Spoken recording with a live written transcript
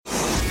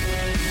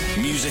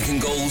Music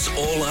and goals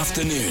all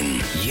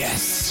afternoon.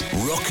 Yes,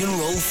 rock and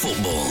roll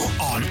football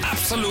on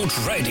Absolute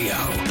Radio.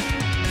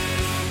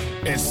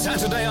 It's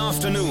Saturday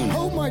afternoon.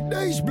 Oh, my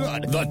days,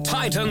 blood. The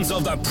Titans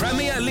of the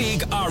Premier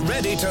League are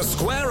ready to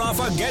square off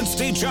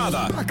against each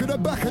other. Back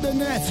of the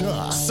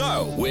net.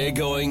 So, we're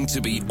going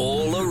to be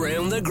all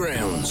around the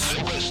grounds.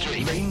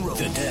 Main Road,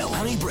 the Dell,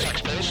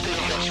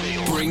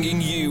 Honeybrick.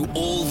 Bringing you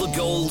all the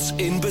goals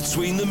in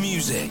between the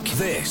music.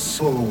 This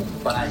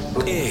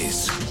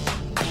is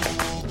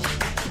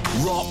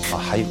Rock.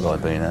 I hate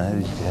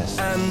Ribena, yes.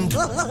 And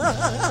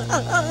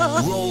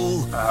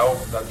Roll. I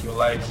hope that you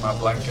like my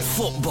blanket.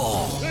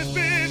 Football. There's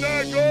been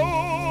a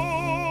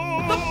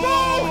goal. The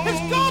ball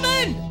has gone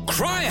in.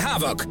 Cry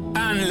havoc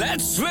and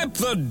let's rip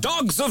the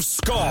dogs of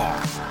score.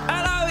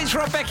 Hello, it's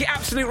Rob Beckett,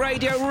 Absolute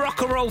Radio,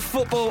 rock and roll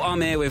football.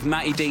 I'm here with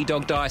Matty D,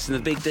 Dog Dyson, the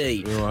Big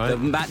D, right. the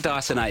Matt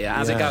Dysonator.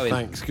 How's it going?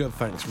 Thanks, good,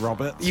 thanks,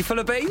 Robert. You full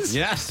of beans?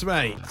 Yes,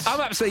 mate. I'm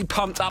absolutely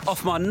pumped up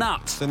off my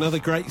nuts. It's another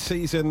great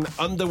season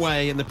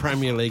underway in the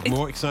Premier League.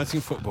 More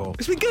exciting football.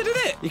 It's been good,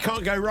 isn't it? You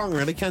can't go wrong,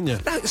 really, can you?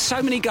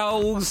 So many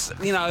goals,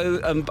 you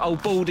know,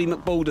 old Baldy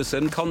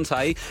McBalderson,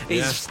 Conte,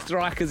 his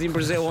strikers in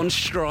Brazil on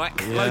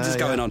strike. Loads is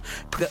going on.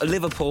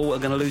 Liverpool are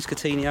going to lose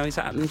Coutinho. Is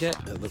that happened yet?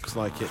 It looks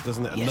like it,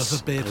 doesn't it? Yes,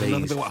 Another bid,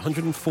 please. what,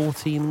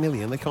 114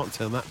 million? They can't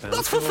turn that down.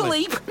 Not for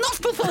surely. Philippe. Not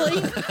for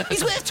Philippe.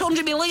 He's worth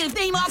 200 million. If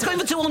Neymar's going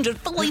for 200,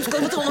 Philippe's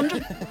going for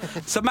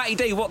 200. So, Matty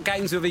D, what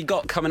games have we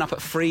got coming up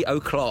at 3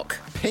 o'clock?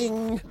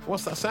 Ping.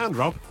 What's that sound,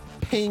 Rob?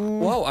 Ping.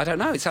 Whoa, I don't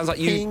know. It sounds like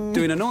you Ping.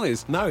 doing a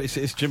noise. No, it's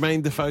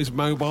Jermaine Defoe's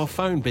mobile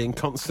phone being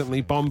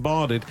constantly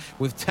bombarded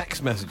with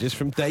text messages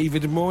from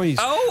David Moyes.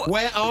 Oh!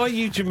 Where are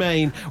you,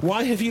 Jermaine?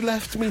 Why have you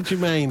left me,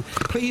 Jermaine?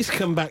 Please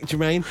come back,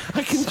 Jermaine.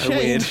 I can So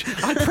change.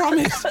 I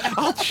promise.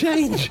 I'll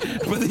change.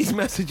 But these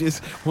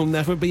messages will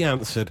never be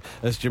answered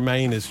as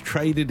Jermaine has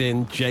traded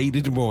in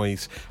jaded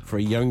Moyes for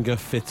a younger,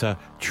 fitter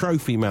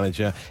trophy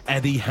manager,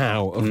 Eddie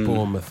Howe of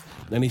Bournemouth.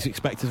 And he's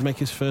expected to make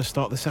his first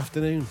start this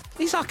afternoon.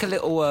 He's like a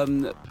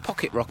little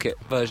pocket rocket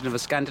version of a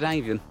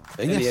Scandinavian.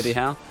 Isn't he, Yes. Eddie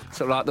Howe?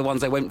 Sort of like the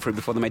ones they went through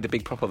before they made the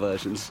big proper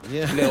versions.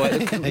 Yeah.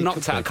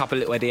 Knocked out a couple of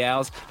little Eddie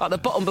Howes. Like the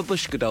bottom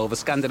babushka doll of a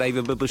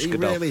Scandinavian babushka He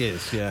doll. really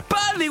is, yeah.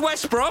 Burnley,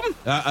 West Brom.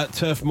 At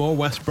Turf Moor,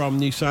 West Brom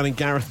new signing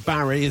Gareth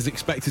Barry is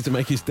expected to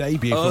make his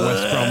debut for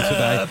West Brom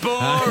today.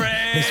 Boring,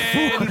 his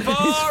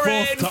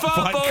fourth top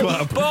flight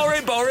club.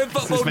 Boring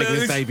football Since making his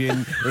news.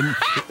 debut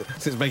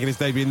since making his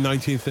debut in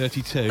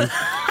 1932.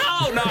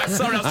 Oh, no,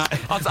 sorry,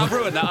 I've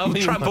ruined that. I've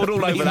trampled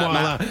all over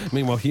that, Matt.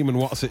 Meanwhile, human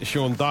Watson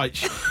Sean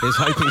Dyche is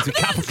hoping to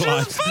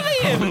capitalise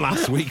on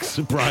last week's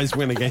surprise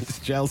win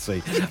against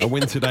Chelsea. A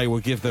win today will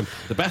give them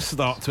the best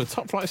start to a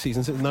top-flight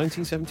season since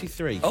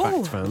 1973.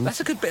 Oh, fact fans. that's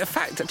a good bit of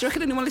fact. Do you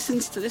reckon anyone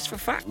listens to this for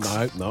facts?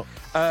 No, not.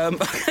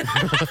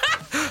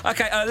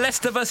 Okay,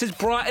 Leicester versus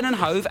Brighton and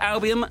Hove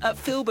Albion at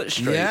Filbert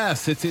Street.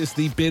 Yes, it is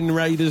the Bin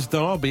Raiders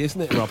derby, isn't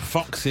it, Rob?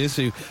 Foxes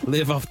who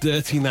live off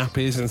dirty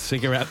nappies and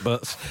cigarette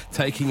butts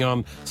taking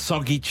on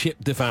soggy chip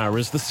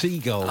devourers, the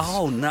Seagulls.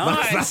 Oh,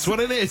 nice. That's what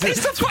it is.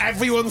 That's what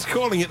everyone's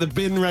calling it, the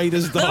Bin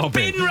Raiders The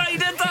derby. Bin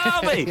Raider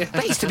derby.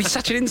 That used to be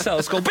such an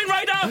insult school. Bin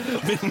Raider!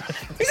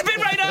 He's a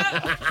Bin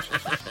Raider!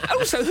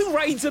 Also, who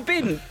raids a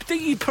bin? Do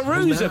you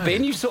peruse a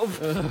bin? You sort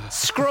of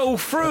scroll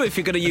through if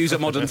you're going to use a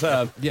modern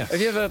term. Yes.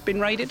 Have you ever been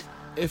raided?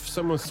 If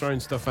someone's throwing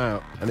stuff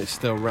out and it's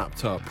still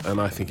wrapped up and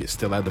I think it's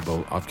still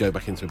edible, I'd go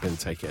back into a bin and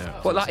take it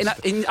out. What, like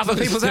in other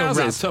It's people's still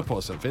houses? wrapped up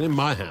or something, in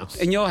my house.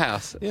 In your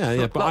house? Yeah,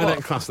 but Like I what?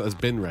 don't class that as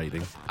bin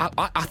raiding.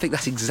 I think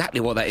that's exactly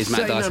what that is,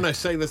 Matt Dyson.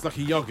 Say there's like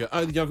a yoghurt.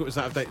 Oh, the yoghurt was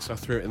out of date, so I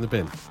threw it in the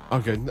bin. I'll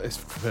go, no, it's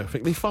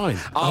perfectly fine.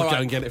 I'll go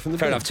and get it from the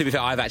Fair bin. enough. To be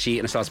fair, I've actually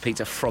eaten a slice of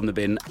pizza from the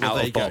bin, Well, out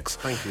there of you go. box.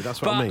 Thank you,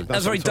 that's what But I mean. That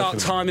was a very dark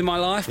time in my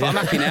life, but I'm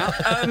happy now.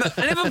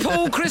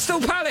 Liverpool, Crystal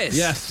Palace.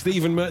 Yes,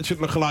 Stephen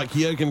Merchant lookalike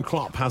Jurgen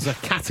Klopp has a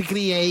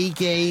Category A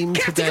game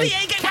today. Category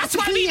A game. That's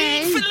why we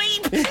need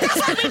Philippe. That's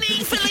why we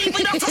need Philippe.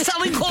 We're not a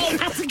selling club.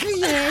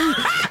 Category A.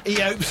 He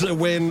hopes a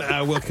win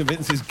will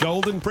convince his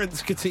golden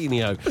prince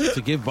Coutinho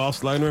to give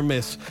Barcelona a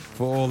miss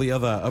for all the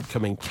other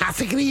upcoming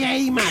Category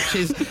A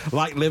matches,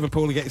 like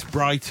Liverpool against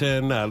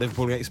Brighton,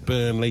 Liverpool against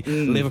Burnley,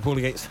 Liverpool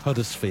against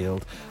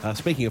Huddersfield.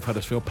 Speaking of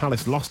Huddersfield,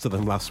 Palace lost to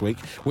them last week,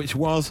 which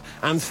was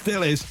and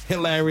still is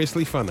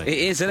hilariously funny. It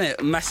is, isn't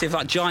it? Massive,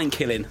 like giant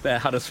killing there,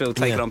 Huddersfield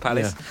taking on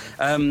Palace.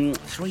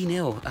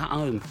 3-0 at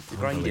home.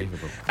 Graded.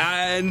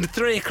 And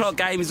 3 o'clock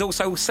game is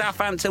also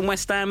Southampton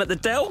West Ham at the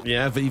Dell.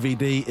 Yeah,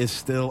 VVD is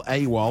still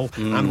AWOL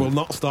and will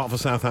not start for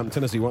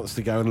Southampton as he wants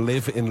to go and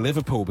live in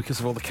Liverpool because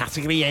of all the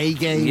Category A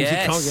games.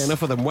 Yes. You can't get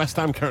enough of them. West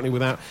Ham currently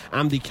without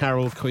Andy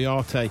Carroll,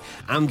 Kouyaté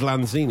and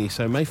Lanzini,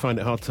 so may find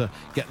it hard to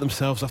get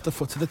themselves off the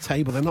foot of the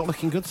table. They're not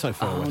looking good so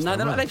far. Oh, West no, Ham,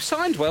 they're not. right? They've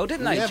signed well,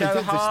 didn't they? Yeah, Joe they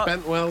did. Hart, They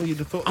spent well. You'd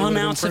have thought they would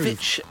have improved.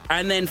 Arnautovic,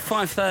 and then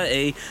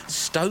 5:30,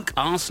 Stoke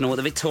Arsenal at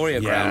the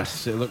Victoria Ground.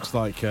 Yes, it looks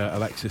like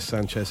Alexis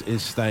Sanchez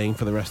is staying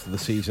for the rest of the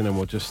season and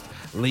will just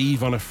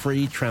leave on a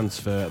free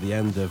transfer at the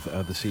end of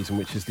the season,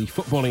 which is the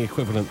footballing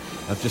equivalent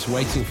of just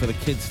waiting for the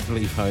kids to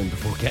leave home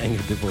before getting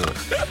a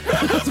divorce.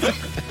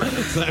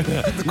 So,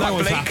 no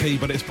one's happy,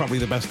 but it's probably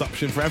the best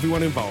option for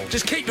everyone involved.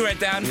 Just keep your head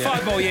down.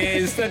 5 more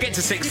years. They'll get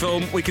to sixth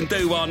form. We can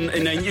do one,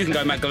 and then you can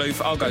go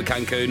Magaluf. I'll go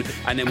Cancun,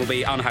 and then we'll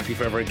be unhappy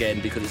forever again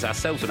because it's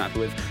ourselves we're unhappy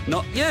with,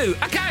 not you.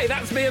 Okay,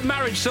 that's me and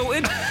marriage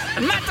sorted.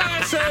 And Matt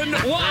Dyson,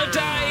 what a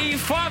day!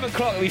 5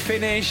 o'clock we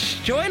finish.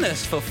 Join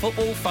us for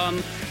football,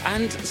 fun,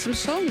 and some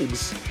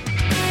songs.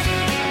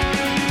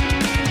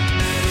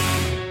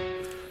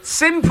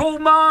 Simple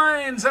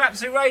Minds on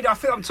Absolute Radio. I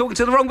think I'm talking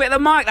to the wrong bit of the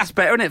mic. That's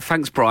better, isn't it?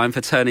 Thanks, Brian, for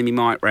turning me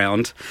mic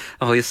round.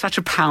 Oh, he's such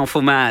a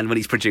powerful man when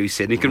he's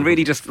producing. He can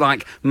really just,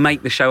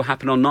 make the show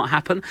happen or not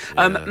happen.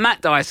 Yeah.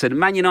 Matt Dyson,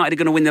 Man United are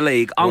going to win the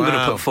league. I'm going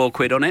to put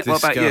 £4 on it.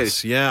 What about you?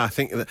 Yeah, I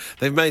think that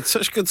they've made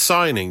such good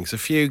signings. A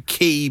few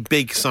key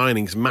big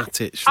signings.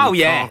 Matic,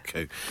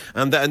 Lukaku.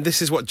 And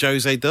this is what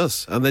Jose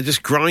does. And they're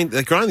just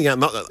grinding out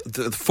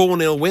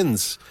 4-0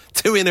 wins.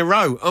 2 in a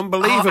row.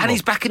 Unbelievable. Oh, and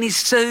he's back in his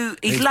suit.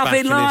 He's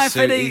loving life,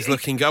 isn't he? He's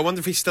looking good. I wonder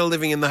if he's still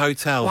living in the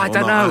hotel. Well, I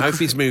don't know. I hope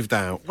he's moved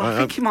out. Well, I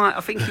think he might. I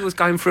think he was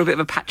going through a bit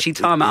of a patchy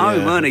time at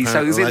home, weren't he?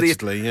 So he was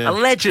allegedly.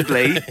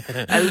 Allegedly.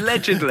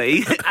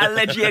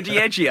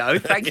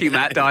 Thank you,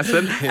 Matt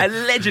Dyson.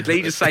 Allegedly,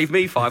 he just saved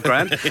me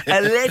 £5.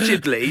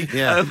 Allegedly.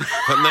 Yeah.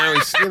 But now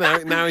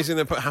he's in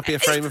a happier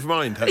frame of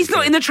mind. He's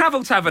not in the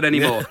Travel Tavern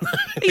anymore.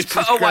 He's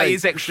put away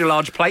his extra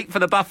large plate for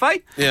the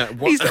buffet. Yeah.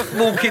 He's not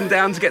walking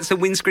down to get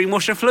some windscreen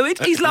washer fluid.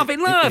 He's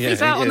loving life.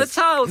 He's out on the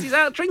tiles. He's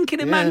out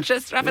drinking in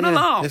Manchester, having a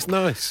laugh. It's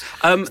nice.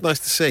 It's nice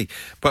to see.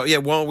 But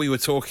while we were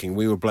talking,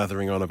 we were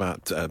blathering on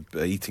about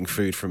eating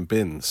food from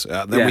bins.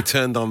 Then we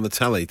turned on the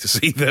telly to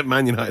see that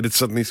Man United had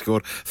suddenly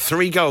scored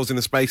 3 goals in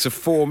the space of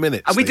 4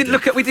 minutes. And we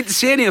didn't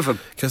see any of them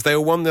because they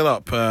were 1-0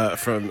 up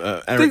from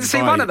Eric Bailly. Didn't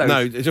see one of those.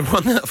 No,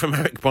 1-0 up from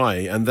Eric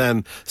Bailly, and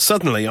then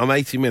suddenly on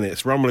 80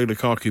 minutes, Romelu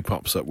Lukaku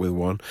pops up with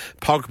one.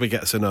 Pogba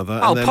gets another.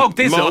 Oh, and then Pog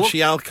Dizzle.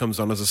 Martial comes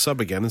on as a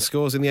sub again and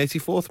scores in the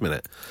 84th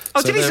minute.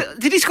 Oh, so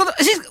did he score?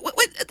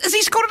 Has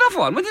he scored another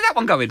one? When did that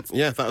one go in?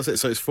 Yeah, that was it.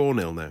 So it's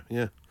 4-0 now.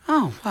 Yeah.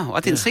 Oh, wow,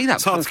 I didn't see that.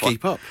 It's hard to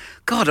keep up.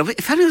 God,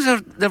 if only there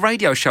was the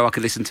radio show I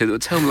could listen to that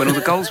would tell me when all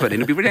the goals went in,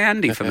 it'd be really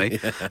handy for me.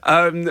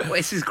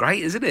 This is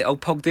great, isn't it?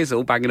 Old Pog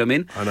Dizzle banging them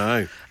in. I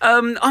know.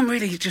 I'm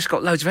really just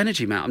got loads of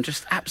energy, Matt. I'm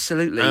just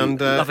absolutely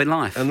loving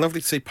life. And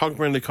lovely to see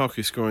Pogba and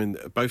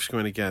Lukaku both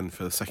scoring again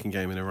for the second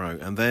game in a row.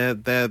 And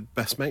they're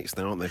best mates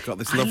now, aren't they? They've got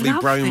this lovely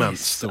bromance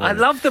story. I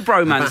love the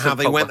bromance. How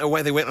they went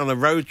away. They went on a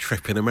road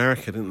trip in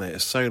America, didn't they?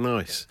 It's so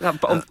nice.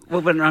 We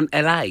went around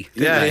LA.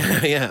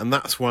 Yeah. And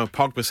that's why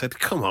Pogba said,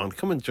 "Come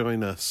and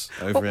join us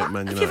over at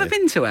Man United." Have you ever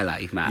been to LA,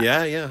 Matt?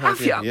 Yeah. Have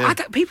you? Yeah.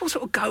 People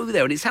sort of go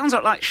there, and it sounds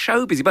like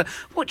show busy. But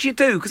what do you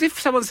do? Because if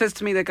someone says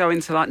to me they're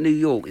going to New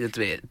York, a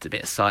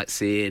bit of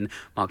sightseeing,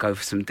 might go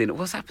for some dinner.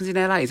 What happens in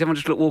LA? Does everyone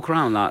just walk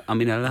around like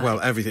I'm in LA? Well,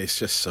 it's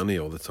just sunny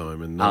all the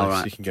time, and nice.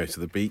 Right. You can go to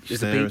the beach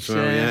as well.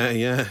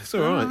 Yeah, it's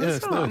all right.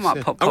 It's nice.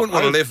 I wouldn't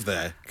want to live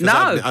there.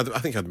 No, I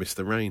think I'd miss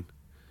the rain.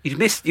 You'd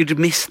miss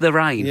the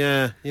rain.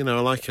 Yeah, I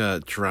like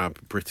a drab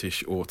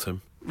British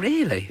autumn.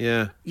 Really?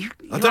 Yeah.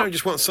 I don't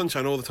just want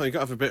sunshine all the time. You've got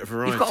to have a bit of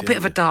variety. You've got a bit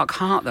of a dark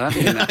heart, though,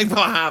 haven't you? Well,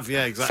 I have,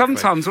 yeah, exactly.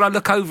 Sometimes when I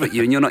look over at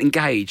you and you're not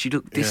engaged, you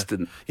look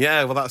distant.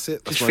 Yeah, well, that's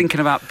it. Just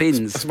thinking about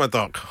bins. That's my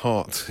dark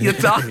heart.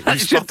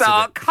 That's your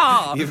dark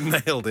heart.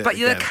 You've nailed it. But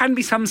there can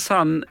be some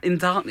sun in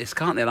darkness,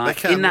 can't there?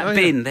 In that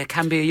bin, there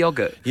can be a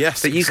yoghurt.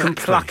 Yes, that you can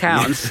pluck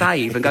out and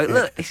save and go,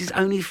 look, this is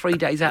only 3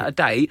 days out of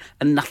date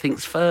and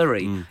nothing's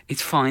furry.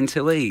 It's fine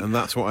to eat. And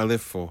that's what I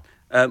live for.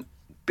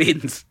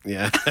 Bins.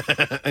 Yeah.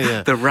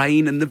 The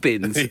rain and the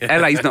bins.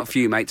 LA's not for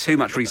you, mate. Too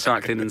much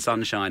recycling and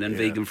sunshine and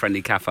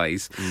vegan-friendly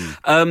cafes.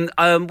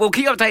 We'll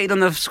keep you updated on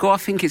the score. I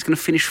think it's going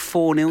to finish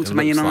 4-0 to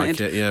Man United.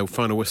 Like it, yeah.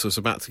 Final whistle's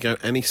about to go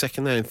any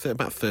second now, in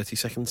about 30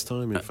 seconds'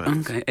 time, in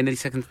fact. Okay, any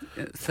second.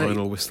 30.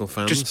 Final whistle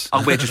fans.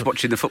 We're just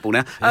watching the football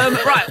now.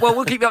 Right, well,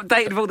 we'll keep you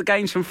updated with all the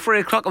games from 3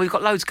 o'clock. And we've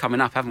got loads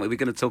coming up, haven't we? We're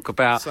going to talk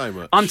about... So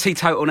much. I'm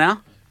teetotal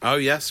now. Oh,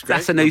 yes, great.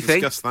 That's a new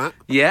thing. Discuss that.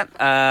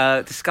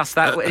 Yeah, discuss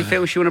that. Anything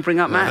else you want to bring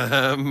up, Matt?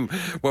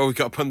 Well, we've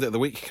got a Pundit of the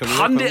Week coming up.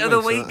 Pundit of the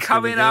Week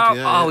coming up.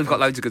 Yeah, we've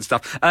got loads of good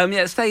stuff.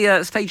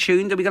 Stay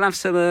tuned. Are we going to have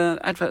some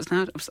adverts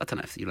now? I don't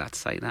know if you're allowed to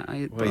say that.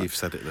 Well, you've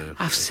said it now.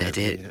 I've said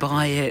it.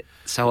 Buy it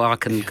so I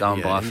can go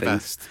and buy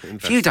things.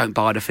 If you don't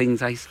buy the things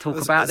they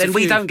talk about, then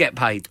we don't get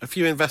paid. A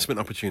few investment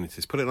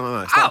opportunities. Put it like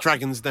that. It's like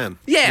Dragon's Den.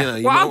 Yeah.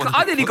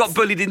 I nearly got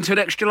bullied into an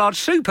extra large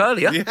soup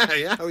earlier.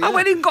 Yeah. I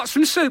went in and got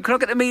some soup. Can I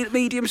get the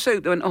medium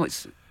soup? They went,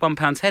 it's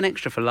 £1.10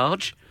 extra for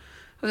large.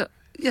 I was like,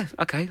 yeah,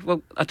 okay,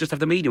 well, I'll just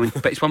have the medium,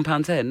 but it's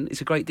 £1.10. It's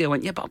a great deal. I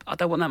went, yeah, but I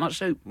don't want that much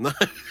soup. No.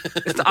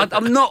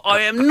 I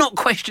am not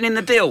questioning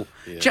the deal.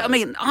 Yeah. Do you know what I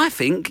mean? I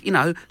think,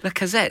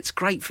 Lacazette's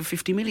great for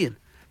 50 million,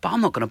 but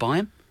I'm not going to buy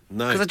him.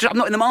 No. Because I'm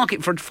not in the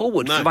market for a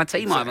forward for my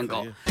team. Exactly, I haven't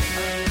got. Yeah.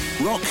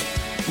 Rock,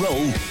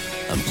 roll,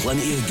 and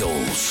plenty of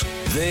goals.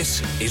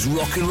 This is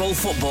Rock and Roll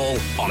Football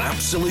on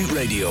Absolute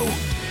Radio.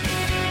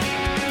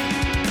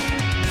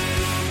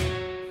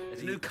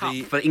 Cup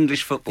for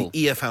English football.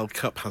 The EFL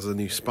Cup has a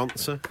new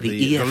sponsor.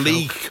 The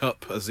League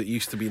Cup, as it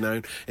used to be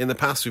known. In the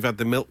past, we've had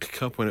the Milk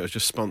Cup when it was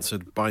just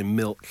sponsored by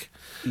Milk.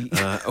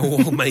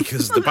 All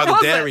makers by the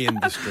dairy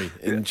industry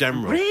in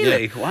general.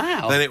 Really? Yeah.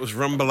 Wow. Then it was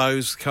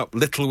Rumbelows Cup,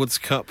 Littlewoods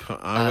Cup.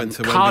 I went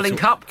to Carling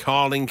Cup?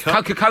 Carling Cup.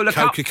 Coca-Cola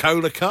Cup?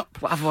 Coca-Cola Cup.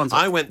 What other ones?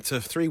 I went to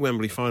 3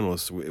 Wembley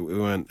finals. We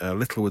went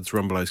Littlewoods,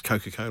 Rumbelows,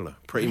 Coca-Cola.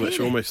 Pretty much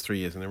almost 3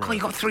 years in a row. Oh, you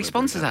got 3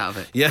 sponsors out of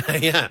it. Yeah,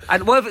 yeah.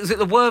 And is it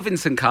the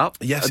Worthington Cup?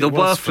 Yes, the it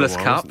was for a Worthless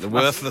while. Cup. The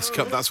Worthless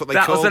Cup. That's what they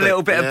That called it. was a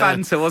little bit of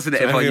banter, wasn't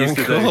it? Everyone used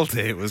to do. Called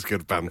it. It was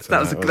good banter.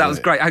 That was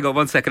great. Hang on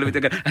 1 second. Let me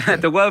do it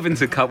again. The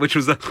Worthington Cup, which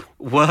was a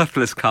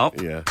Worthless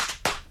Cup. Yeah.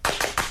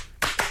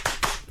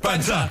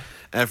 Banter.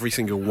 Every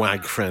single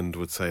wag friend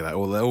would say that.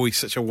 Oh, he's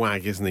such a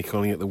wag, isn't he?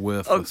 Calling it the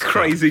worthless. Oh,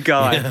 crazy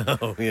guy. Yeah,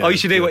 oh, you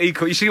should hear what he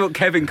calls. You should hear what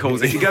Kevin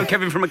calls it. You go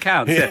Kevin from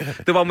accounts. Yeah.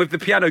 The one with the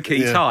piano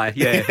key tie.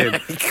 Yeah, him.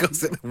 He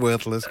calls it the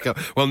Worthless Cup.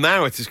 Well,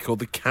 now it is called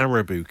the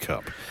Caribou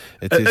Cup.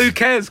 It is. Who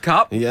cares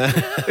Cup? Yeah.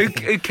 Who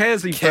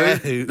cares?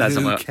 Who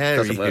Doesn't work.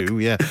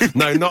 Yeah.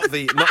 No, not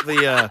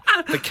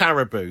the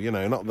caribou. You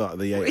know, not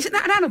the. Isn't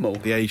that an animal?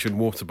 The Asian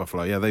water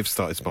buffalo. Yeah, they've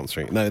started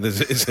sponsoring. No,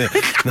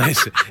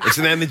 it's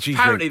an energy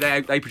Apparently,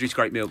 drink. they produce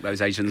great milk.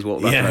 Those Asians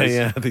water buffaloes.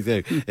 Yeah, they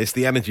do. It's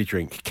the energy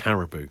drink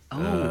Caribou.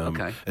 Oh,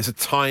 okay. It's a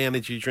Thai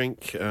energy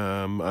drink,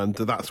 and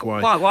that's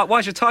why.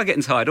 Why's your tie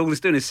getting tired? All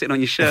it's doing is sitting on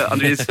your shirt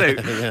under your suit.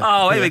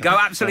 Oh, here we go,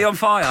 absolutely on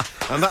fire.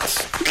 And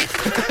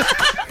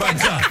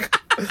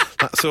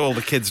that's all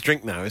the kids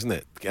drink now, isn't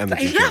it?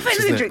 Energy They love drinks,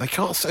 energy isn't it? drink. They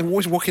can't. They're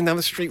always walking down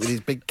the street with these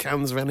big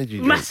cans of energy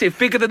drinks. Massive,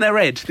 bigger than their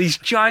head. These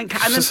giant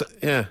Just-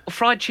 yeah.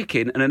 fried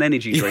chicken and an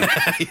energy drink.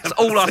 That's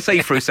all I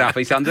see through South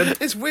East London.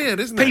 It's weird,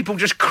 isn't it? People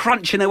just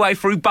crunching their way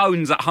through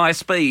bones at high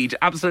speed,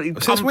 absolutely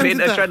Since when pumping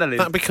did adrenaline.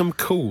 that became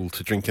cool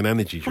to drink an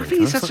energy I drink?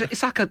 think That's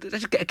it's like they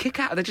just get a kick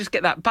out. They just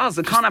get that buzz.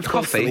 They can't have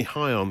constantly coffee,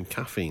 high on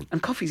caffeine.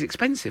 and coffee's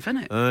expensive, isn't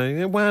it?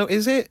 Yeah, well,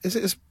 is it? Is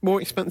it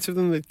more expensive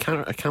than a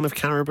can of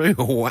Caribou,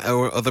 or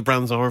other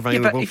brands are Yeah,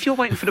 available? but if you're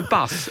waiting for the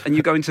bus and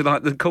you go into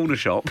like the corner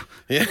shop,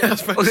 yeah, I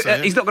suppose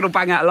so. he's not going to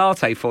bang out a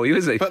latte for you,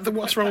 is he? But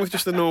what's wrong with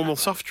just a normal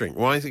soft drink?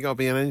 Why has it got to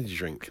be an energy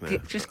drink now?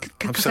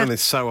 I'm sounding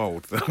so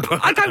old.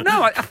 I don't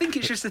know. I think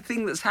it's just a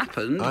thing that's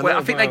happened. I Where know,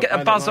 I think they well, get I a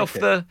don't buzz like off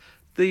it.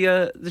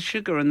 the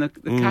sugar and the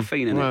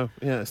caffeine in it. Well,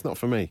 yeah, it's not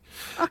for me.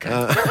 Okay.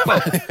 Well,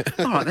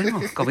 all right then.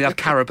 Oh, God, we have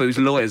Caribou's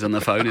lawyers on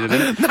the phone in a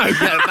minute. No,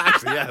 yeah,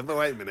 actually, yeah. But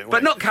wait a minute.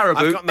 But not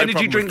Caribou. I've got no Energy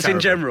problem with drinks in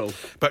Caribou. general.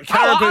 But Oh,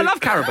 Caribou, I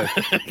love Caribou.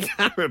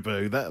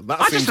 Caribou. That I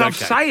just seems love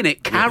okay. saying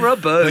it.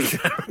 Caribou.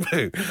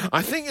 Caribou.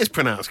 I think it's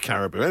pronounced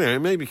Caribou. Anyway,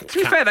 maybe. To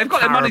be fair, they've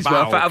got their money's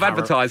worth out of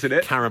advertising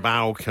it.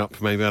 Carabao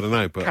Cup, maybe, I don't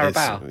know. But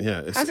Carabao.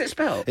 It's How's it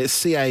spelled? It's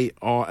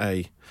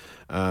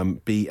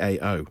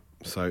CARABAO.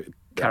 So.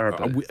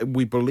 Caribou.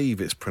 We believe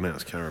it's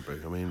pronounced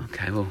Caribou. I mean,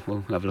 Okay,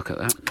 we'll have a look at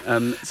that.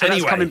 So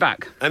that's coming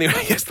back. Anyway,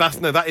 yes,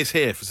 that is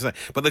here for today.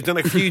 But they've done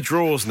a few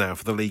draws now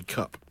for the League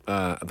Cup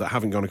that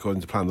haven't gone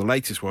according to plan. The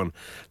latest one,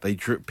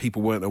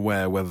 people weren't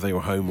aware whether they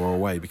were home or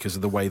away because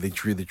of the way they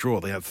drew the draw.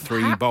 They had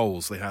 3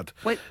 bowls. They had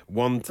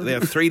They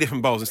had 3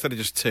 different bowls instead of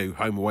just 2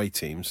 home away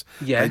teams.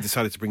 Yeah. They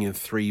decided to bring in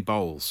 3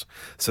 bowls.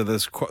 So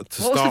there's What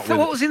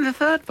was in the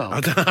third bowl? I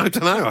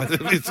don't know.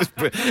 It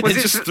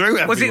just threw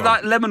everyone. Was it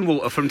like lemon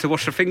water for them to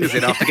wash their fingers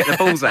in after getting the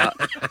balls out?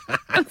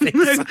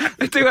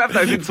 They do have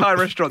those in Thai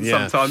restaurants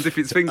Yeah. sometimes if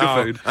it's finger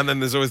food. And then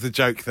there's always the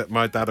joke that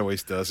my dad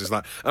always does is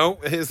like, oh,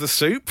 here's the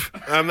soup.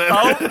 And then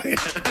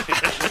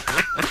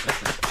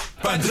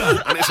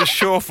and it's a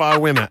surefire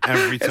winner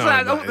every It's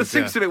time. like, the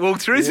soup's a bit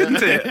watery, isn't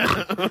it?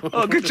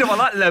 Oh, good job. I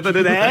like lemon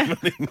and air.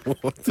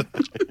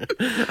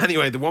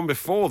 Anyway, the one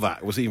before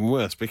that was even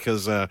worse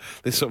because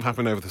this sort of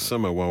happened over the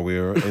summer while we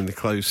were in the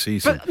closed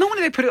season. But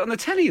normally they put it on the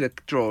telly, the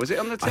draw. Is it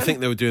on the telly? I think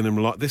they were doing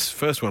them this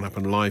first one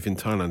happened live in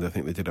Thailand. I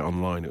think they did it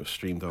online. It was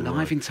streamed online.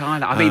 Live in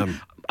Thailand. I mean,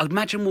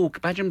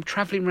 imagine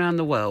travelling around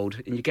the world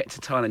and you get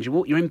to Thailand.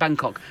 You're in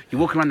Bangkok. You're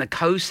walking around the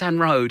Koh San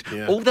Road.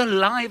 Yeah. All the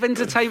live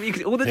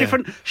entertainment, all the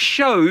different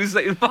shows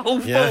that involve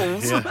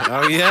balls. Yeah.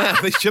 Oh yeah,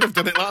 they should have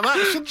done it like that,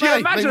 shouldn't Do you they?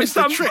 imagine They missed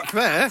the trick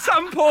there.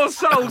 Some poor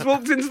souls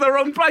walked into the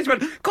wrong place.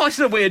 Went, God, this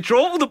is a weird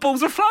draw. All the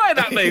balls are flying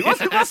at me. What's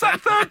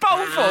that third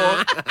bowl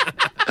for?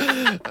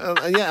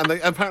 And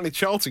apparently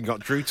Charlton got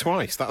drew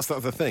twice. That's the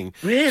other thing.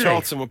 Really?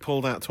 Charlton were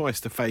pulled out twice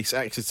to face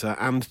Exeter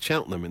and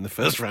Cheltenham in the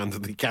first round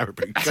of the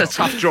Caribou Cup. That's a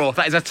tough draw.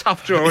 That is a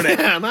tough draw, isn't it?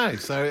 Yeah, I know.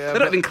 So They're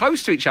not even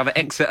close to each other,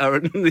 Exeter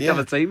and the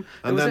other team.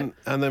 And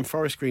then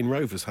Forest Green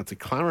Rovers had to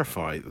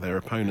clarify their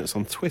opponents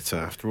on Twitter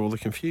after all the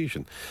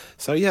confusion.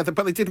 So yeah,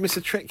 but they did miss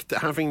a trick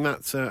having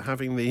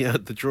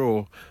the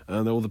draw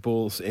and all the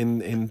balls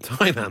in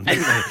Thailand,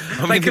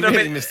 didn't they? They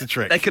really missed the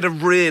trick. They could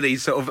have really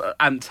sort of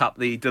amped up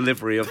the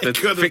delivery of the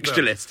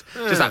fixture list.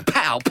 Just like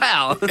pow,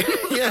 pow.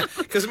 Yeah,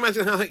 because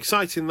imagine how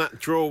exciting that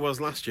draw was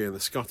last year in the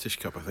Scottish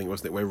Cup, I think,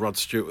 wasn't it, where Rod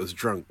Stewart was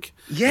drunk.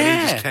 Yeah.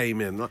 And he just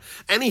came in.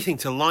 Anything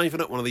to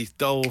liven up one of these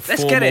dull, Let's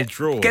formal get it.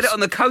 draws. Get it on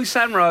the Koh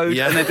San Road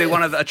Yeah. and then do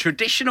one of a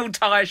traditional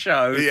Thai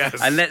show. Yes.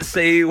 And let's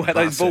see where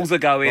those That's balls it. are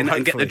going Well,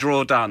 and get the hopefully.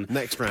 draw done.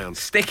 Next round.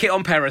 Stick it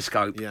on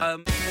Periscope. Yeah.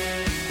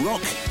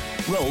 Rock,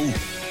 roll,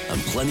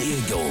 and plenty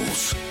of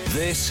goals.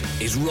 This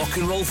is Rock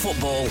and Roll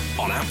Football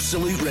on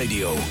Absolute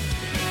Radio.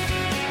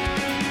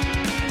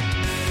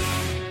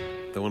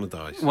 Don't want to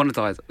Dies. Wanna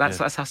Die. That's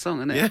our song,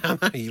 isn't it? Yeah,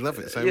 I know, you love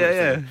it so much.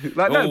 Yeah.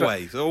 Like, no,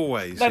 always.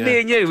 Like yeah. me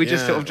and you, we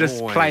just Yeah, sort of just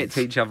always. play it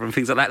to each other and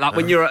things like that. Like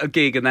when you're at a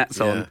gig and that's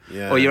on,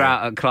 or you're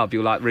out at a club,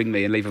 you'll like ring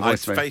me and leave a I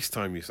voicemail.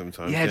 FaceTime you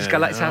sometimes. Yeah, just go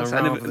like, sounds.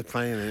 rather than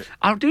playing it.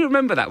 I do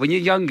remember that when you're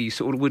younger, you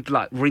sort of would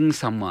like ring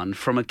someone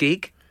from a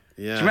gig.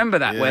 Yeah. Do you remember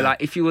that? Yeah. Where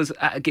like if you was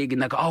at a gig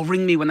and they go, "Oh,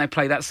 ring me when they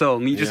play that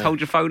song," and you just Yeah. hold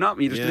your phone up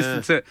and you just Yeah.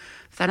 listen to it.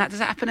 Does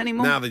that happen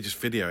anymore? Now they just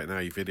video it. Now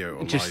you video it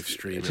or live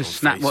stream it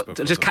just on snap. Facebook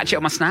or Just catch it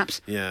on my snaps.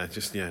 Yeah,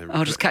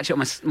 I'll just catch it on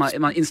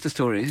my Insta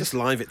stories. Just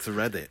live it to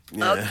Reddit.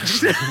 Yeah. Oh, I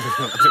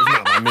don't know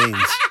what that means.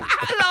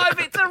 live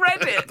it to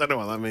Reddit. I don't know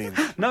what that means.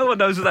 No one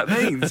knows what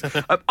that means.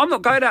 I'm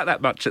not going out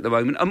that much at the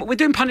moment. We're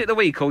doing Pundit of the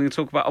Week, or we can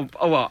talk about.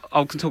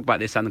 I can talk about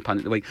this and the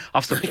Pundit of the Week.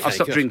 I've stopped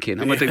good. drinking.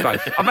 I'm going to do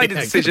both. I made a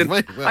Yeah, decision.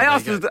 good. Well, I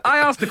there you go.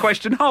 asked the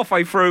question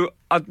halfway through.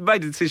 I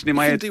made a decision in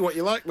my You can head. do what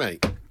you like,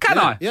 mate. Can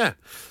I? Yeah.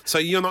 So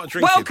you're not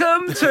drinking.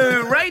 Welcome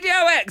to Radio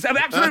X. I'm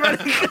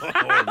absolutely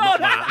Not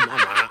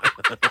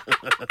that.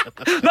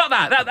 not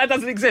that. That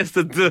doesn't exist.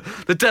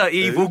 The dirty,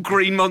 evil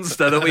green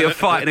monster that we are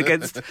fighting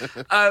against.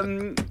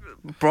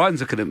 Brian's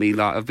looking at me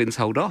like I've been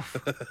told off.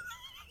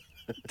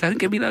 Don't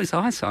give me those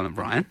eyes, Silent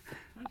Brian.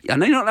 I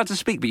know you're not allowed to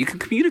speak, but you can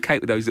communicate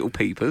with those little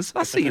peepers.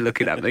 I see you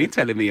looking at me,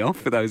 telling me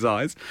off with those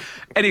eyes.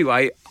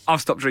 Anyway, I've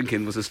stopped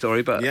drinking was the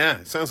story, but Yeah,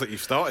 it sounds like you've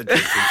started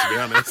drinking, to be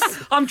honest.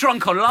 I'm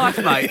drunk on life,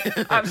 mate.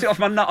 I'm absolutely off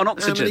my nut on How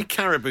many oxygen.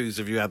 caribous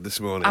have you had this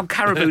morning? I'm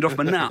cariboued off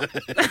my nut.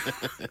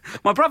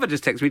 My brother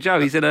just texted me, Joe.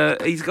 He's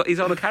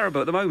on a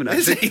caribou at the moment.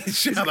 Is Actually. he?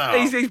 Shut up.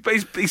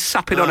 He's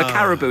supping on a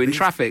caribou in these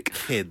traffic.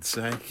 Kids,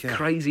 eh? Yeah.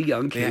 Crazy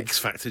young The kids. X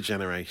Factor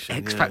generation.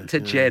 X yeah, Factor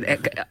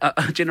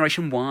yeah.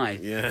 Generation Y.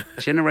 Yeah.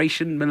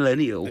 Generation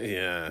Millennial.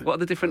 Yeah. What are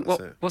the different? That's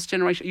it. What's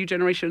generation? Are you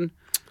generation?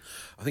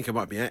 I think I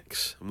might be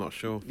X. I'm not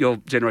sure. Your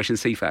generation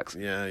CFAX.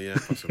 Yeah,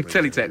 possibly.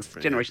 Teletext.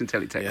 Yeah. Generation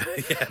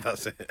Teletext. Yeah,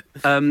 that's it.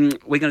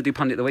 We're going to do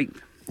Pundit of the Week.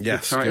 Yes,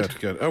 Excited.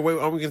 good. Oh, wait,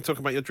 are we going to talk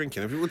about your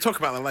drinking? We'll talk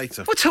about that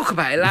later. We'll talk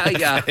about it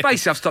later.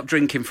 Basically, I've stopped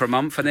drinking for a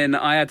month, and then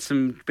I had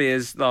some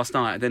beers last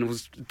night, and then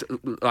was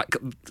like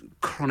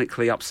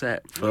chronically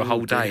upset for a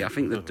whole day. dear. I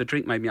think the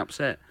drink made me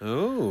upset.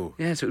 Oh.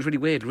 Yeah, so it was really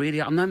weird.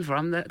 Really, I'm known for I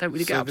don't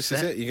really get So upset. this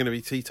is it? You're going to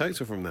be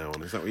teetotal from now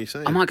on? Is that what you're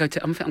saying? I might go. I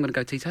think I'm going to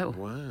go teetotal.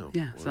 Wow.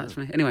 Yeah, so that's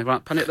me. Anyway,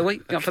 right, Pundit of the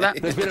Week. You up for that?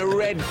 There's been a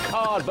red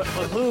card, but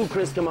for who,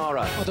 Chris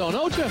Kamara? I don't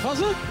know, Jeff, has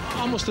it?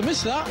 I must have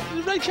missed that.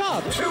 Red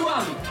card.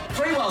 2-1,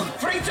 3-1,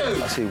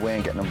 3-2. I see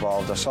Wayne getting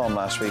involved. I saw him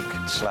last week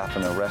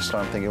slapping a wrestler.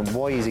 I'm thinking,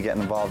 why is he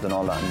getting involved in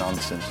all that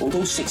nonsense? All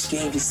those 6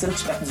 games, you're still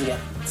expecting to get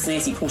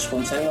 30 plus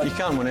points anyway. You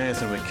can't win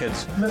anything with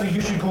kids. Maybe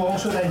you should go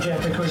also then,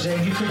 Jeff, because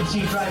you couldn't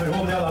see driving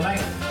home the other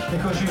night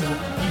because you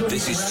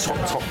This is top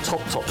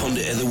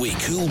Pundit of the Week.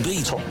 Who'll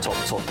be top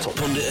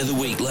Pundit of the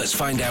Week? Let's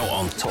find out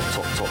on top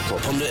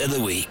Pundit of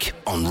the Week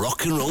on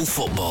Rock and Roll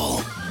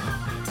Football.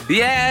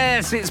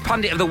 Yes, it's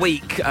Pundit of the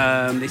Week.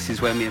 This is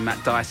where me and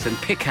Matt Dyson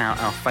pick out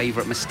our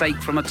favourite mistake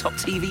from a top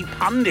TV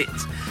pundit.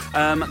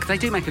 They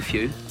do make a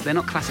few. They're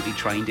not classically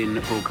trained in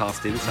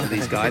broadcasting, some of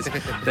these guys.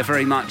 They're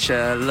very much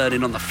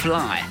learning on the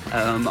fly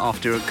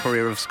after a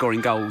career of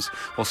scoring goals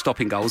or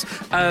stopping goals.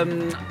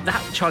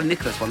 That Charlie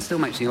Nicholas one still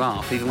makes me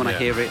laugh, even when I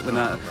hear it when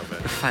a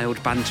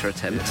failed banter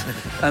attempt.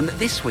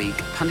 This week,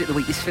 Pundit of the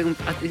Week, this film,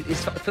 it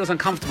feels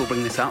uncomfortable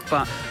bringing this up,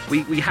 but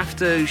we have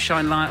to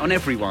shine light on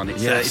everyone.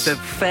 It's a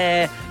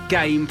fair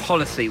game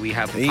policy we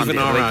have. Even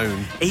our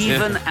own.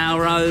 Even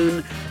our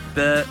own.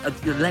 The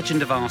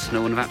legend of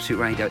Arsenal and of Absolute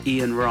Radio,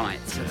 Ian Wright,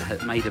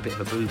 had made a bit of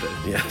a boo-boo.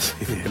 Yes.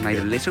 He made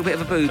a little bit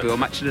of a boo-boo on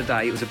Match of the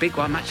Day. It was a big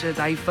one, Match of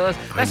the Day first.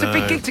 That's a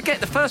big gig to get,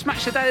 the first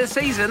Match of the Day of the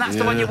season. That's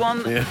the one you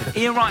want. Yeah.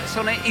 Ian Wright's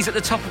on it. He's at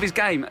the top of his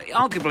game.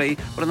 Arguably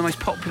one of the most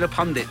popular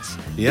pundits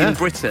in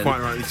Britain.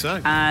 Quite rightly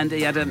so. And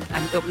he had a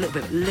little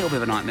bit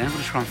of a nightmare. I'm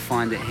going to try and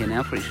find it here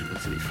now. Probably should have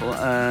looked at it before.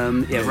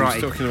 He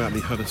right. was talking about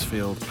the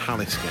Huddersfield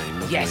Palace game,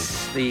 wasn't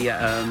Yes, the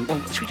well,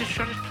 should we just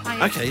try to play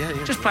it? Okay,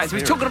 yeah. Just play it. So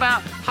we're talking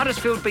about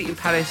Huddersfield beating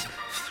Palace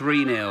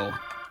 3-0.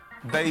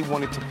 They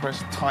wanted to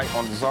press tight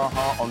on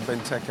Zaha, on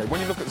Benteke.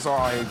 When you look at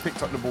Zaha, he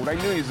picked up the ball. They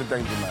knew he was the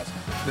danger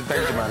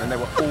man, and they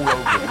were all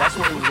over him. That's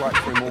what it was like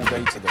for him all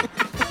day today.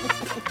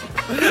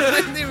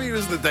 They knew he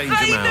was the danger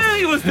They mouse. knew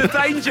he was the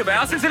danger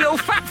mouse. There's a little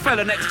fat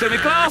fella next to him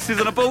with glasses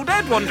and a bald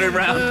head wandering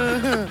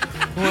around.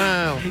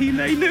 Wow.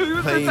 They knew he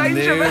was the They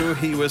danger knew mouse.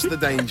 he was the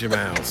danger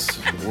mouse.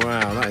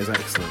 Wow, that is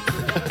excellent.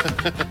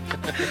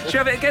 Should we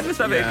have it again? Let's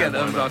have it again.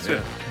 why not,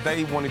 yeah.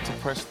 They wanted to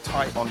press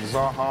tight on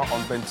Zaha,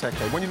 on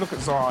Benteke. When you look at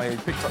Zaha, he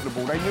picked up the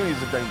ball. They knew he was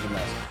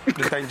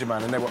the danger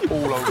man, and they were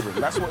all over him.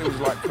 That's what it was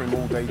like for him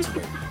all day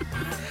today.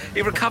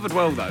 He recovered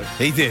well, though.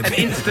 He did. An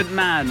instant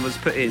man was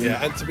put in.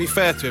 Yeah, and to be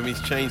fair to him, he's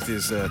changed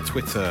his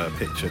Twitter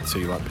picture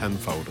to like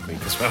Penfold, I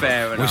think, as well.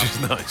 Fair enough. Which is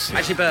nice. Yeah.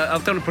 Actually, but I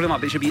don't want to put him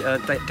up, but it should be a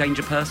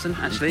danger person,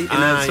 actually. In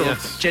Ah, a sort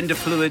yes. of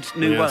gender-fluid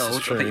new Yes, world,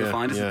 it's true, I think you'll yeah,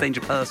 find. It's yeah. a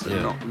danger person,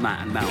 Yeah. not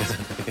man, mouse.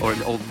 or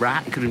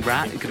rat. It could have been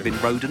rat. It could have been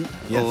rodent.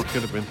 Yes, or it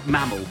could have been.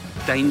 Mammal.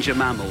 Danger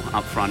mammal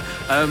up front.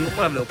 We'll have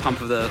a little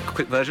pump of the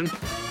quick version.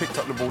 Picked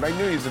up the ball. They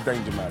knew he was the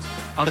danger man.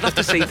 I'd love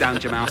to see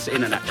Danger Mouse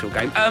in an actual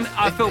game.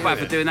 I feel bad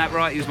for doing that,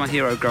 right? He was my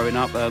hero growing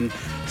up.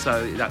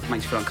 So that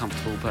makes you feel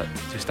uncomfortable, but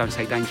just don't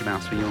say Danger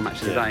Mouse when you're on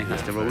Match of the Day.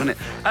 That's the rule, isn't it?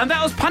 And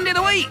that was Pundit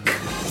of the Week.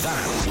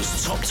 That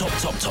was top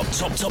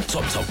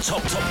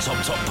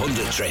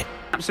punditry.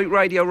 Absolute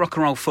Radio Rock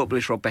and Roll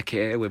Footballers. Rob Beckett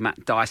here with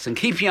Matt Dyson,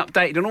 keeping you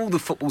updated on all the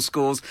football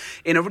scores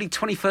in a really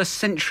 21st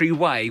century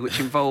way, which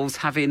involves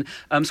having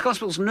Sky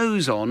Sports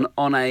News on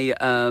a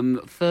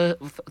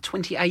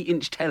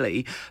 28-inch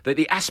telly, but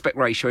the aspect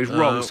ratio is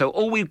wrong. So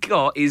all we've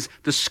got is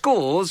the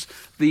scores.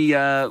 At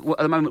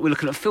the moment we're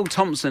looking at Phil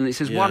Thompson. It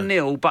says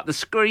 1-0, but the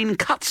screen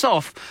cuts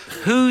off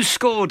who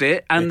scored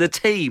it and the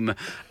team.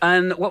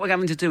 And what we're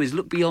having to do is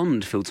look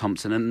beyond Phil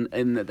Thompson,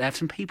 and they have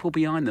some people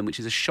behind them, which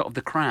is a shot of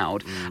the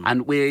crowd,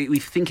 and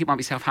we think it might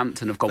be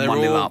Southampton have gone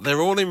 1-0 up.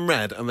 They're all in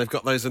red, and they've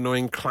got those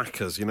annoying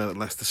clackers, that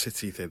Leicester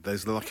City did.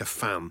 There's like a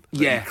fan.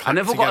 Yeah, and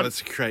they've all got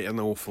to create an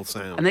awful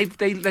sound. And they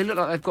look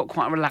like they've got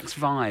quite a relaxed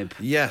vibe.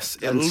 Yes,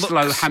 and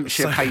slow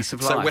Hampshire pace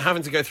of life. So we're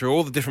having to go through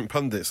all the different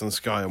pundits on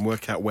Sky and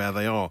work out where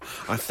they are.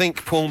 I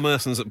think Paul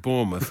Merson's at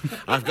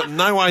Bournemouth. I've got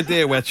no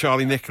idea where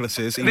Charlie Nicholas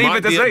is. He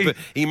might be at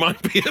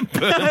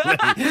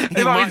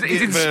Burnley.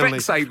 He's in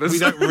Specsavers. We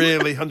don't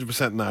really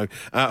 100% know.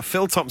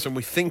 Phil Thompson,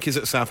 we think, is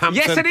at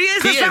Southampton. Yes, and he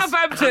is at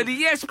Southampton.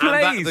 Yes,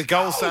 please. The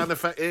goal sound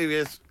effect. Here he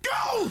is.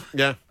 Goal!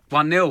 Yeah.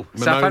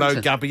 1-0. Manolo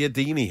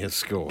Gabbiadini has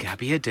scored.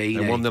 Gabbiadini.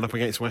 And 1-0 up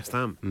against West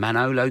Ham.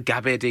 Manolo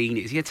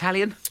Gabbiadini. Is he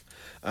Italian?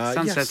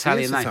 Sounds yes,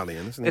 Italian name.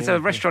 Italian, isn't he? There's a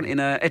restaurant in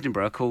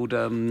Edinburgh called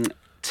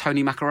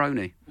Tony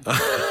Macaroni.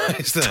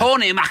 Is there?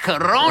 Tony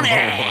Macaroni!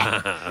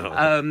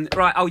 Wow.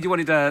 Right, you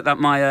wanted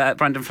my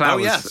Brandon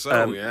Flowers.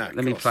 Oh, yes.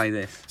 Let me play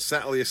this.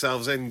 Settle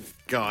yourselves in,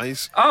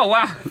 guys. Oh,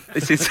 wow.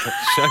 This is...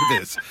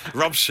 Showbiz.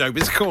 Rob's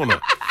Showbiz Corner.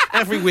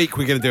 Every week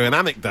we're going to do an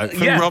anecdote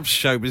from Rob's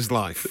Showbiz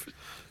life.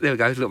 There we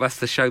go. Look, that's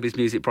the showbiz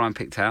music Brian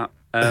picked out.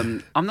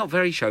 I'm not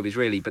very showbiz,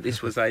 really, but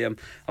this was I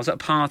was at a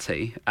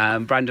party,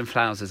 Brandon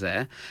Flowers was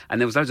there, and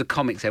there was loads of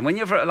comics there. When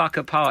you're at like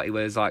a party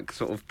where there's like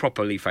sort of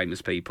properly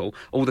famous people,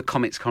 all the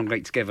comics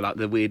congregate together like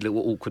the weird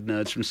little awkward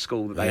nerds from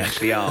school that they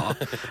actually are.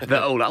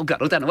 They're all like, oh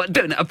God, I don't know what I'm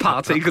doing at a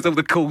party, because all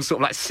the cool sort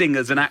of like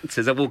singers and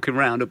actors are walking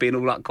around and being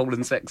all like cool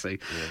and sexy.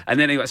 Yeah. And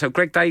then anyway, so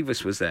Greg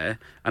Davis was there,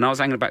 and I was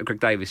hanging about Greg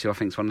Davis, who I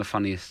think is one of the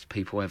funniest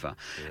people ever.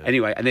 Yeah.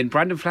 Anyway, and then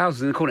Brandon Flowers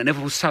was in the corner, and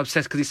everyone was so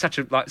obsessed because he's such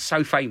a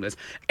so famous.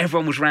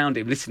 Everyone was round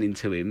him listening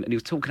to him, and he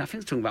was talking, I think he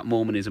was talking about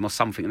Mormonism or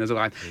something, and there's a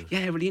guy,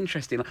 really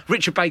interesting. Like,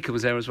 Richard Baker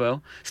was there as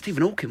well.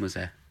 Stephen Hawking was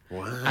there.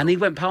 Wow. And he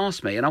went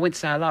past me, and I went to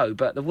say hello,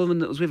 but the woman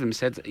that was with him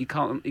said he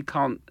can't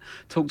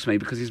talk to me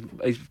because his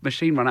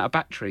machine ran out of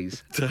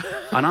batteries.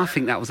 And I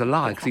think that was a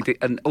lie,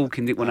 and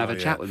Hawking didn't want to have a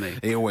chat with me.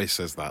 He always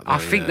says that. I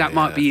think that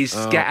might be his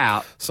get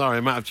out. Sorry,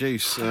 I'm out of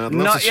juice.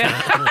 Not yet.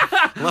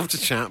 Love to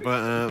chat,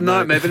 but...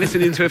 Nightmare, been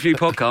listening to a few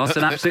podcasts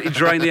and absolutely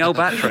drained the old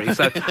battery,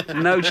 so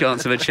no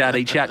chance of a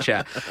chatty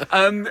chat.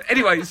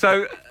 Anyway,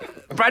 so...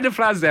 Brandon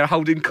Flowers there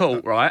holding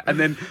court, right? And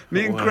then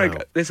me and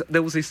Greg,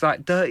 there was this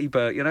like Dirty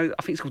Burger,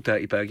 I think it's called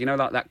Dirty Burger,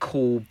 like that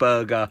cool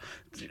burger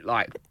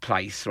like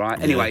place, right?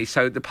 Yeah. Anyway,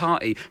 so the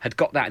party had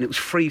got that and it was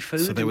free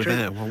food. So they were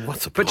there. Well,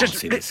 what a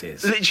party this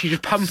is. Literally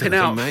just pumping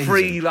out amazing.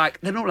 Free,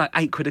 they're not like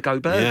 £8 a go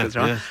burgers,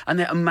 right? Yeah. And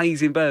they're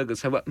amazing burgers.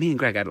 So me and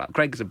Greg had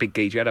Greg's a big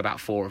geezer, he had about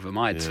 4 of them.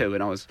 I had 2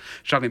 and I was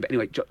struggling. But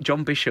anyway,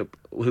 John Bishop,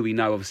 who we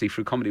know obviously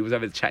through comedy, was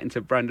over chatting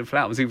to Brandon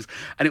Flowers. And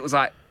it was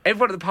like,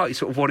 everyone at the party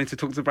sort of wanted to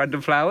talk to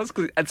Brandon Flowers,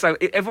 and so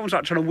everyone was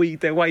like trying to weed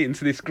their way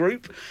into this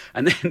group.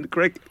 And then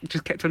Greg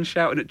just kept on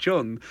shouting at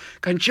John,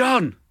 going,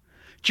 "John,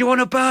 do you want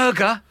a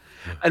burger?"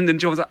 And then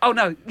John was like, "Oh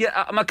no,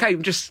 yeah, I'm okay.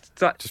 I'm just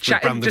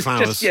chatting,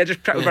 just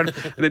chat with Brandon."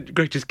 And then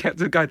Greg just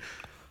kept on going,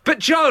 "But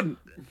John,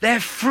 they're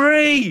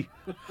free."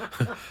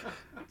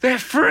 They're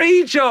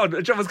free, John.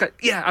 And John was going,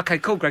 "Yeah, okay,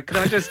 cool, Greg. Can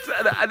I just..."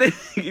 And then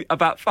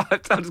about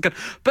 5 times going,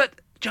 "But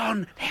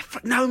John,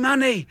 no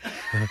money.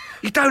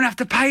 You don't have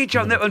to pay,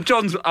 John." And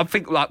John's, I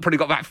think, probably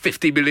got about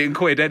 50 million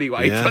quid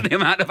anyway for the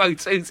amount of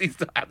O2s he's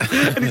done.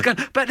 And he's going,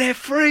 "But they're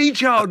free,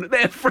 John.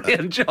 They're free."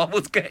 And John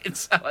was getting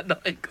so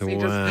annoyed because he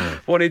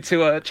just wanted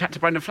to chat to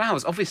Brandon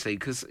Flowers, obviously,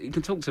 because he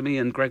can talk to me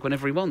and Greg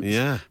whenever he wants.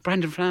 Yeah.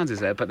 Brandon Flowers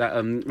is there, but that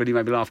really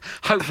made me laugh.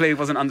 Hopefully it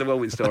wasn't an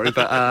underwhelming story,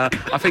 but I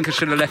think I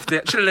should have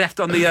left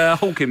on the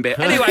Hawking bit.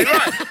 Anyway,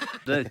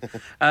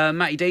 right.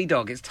 Matty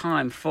D-Dog, it's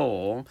time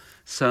for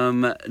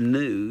some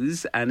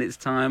news, and it's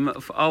time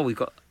for... we've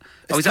got...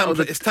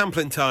 It's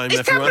Tamplin time,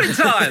 it's everyone. It's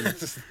Tamplin time!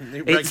 It's a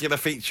new regular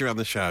feature on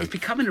the show. It's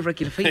becoming a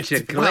regular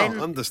feature.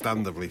 Well,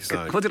 understandably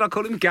so. What did I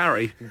call him?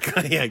 Gary?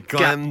 Yeah,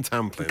 Glenn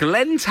Tamplin.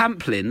 Glenn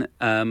Tamplin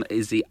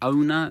is the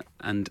owner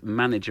and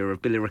manager of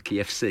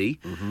Billericay FC,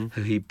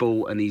 who he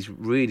bought, and he's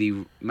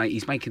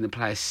making the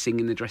players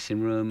sing in the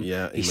dressing room.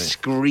 Yeah, he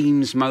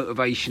screams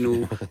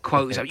motivational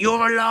quotes like,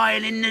 "You're a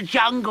lion in the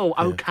jungle,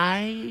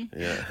 okay?"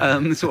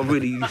 Yeah. Sort of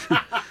really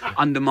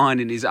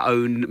undermining his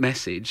own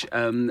message.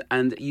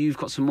 And you've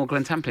got some more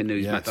Glenn Tamplin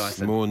news, Matt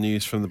Dyson. More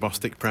news from the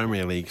Bostik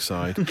Premier League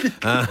side.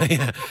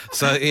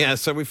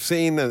 So we've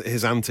seen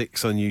his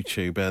antics on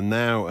YouTube, and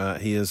now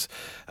he is.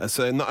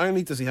 So not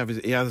only does he has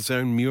his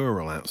own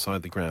mural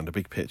outside the ground, a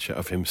big picture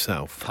of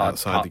himself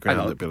outside the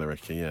ground at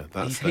Billericay.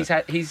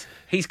 Yeah,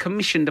 he's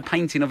commissioned a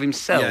painting of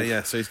himself.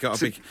 Yeah. So he's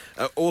got a big.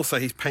 Also,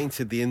 he's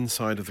painted the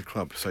inside of the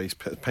club. So he's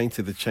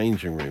painted the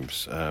changing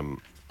rooms. Oh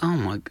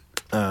my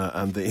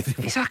God.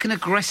 He's like an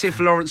aggressive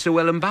Lawrence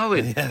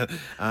Llewellyn-Bowen. Yeah,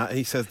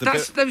 he says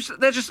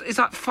it's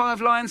like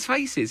 5 lions'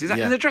 faces. Is that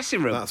in the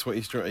dressing room? That's what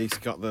he's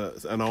got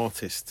an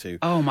artist to.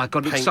 Oh my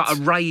God! It's like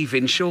a rave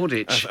in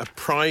Shoreditch. A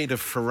pride of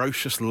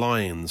ferocious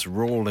lions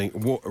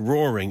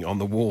roaring on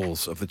the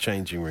walls of the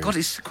changing room. God,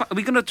 are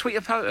we going to tweet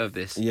a photo of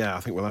this? Yeah, I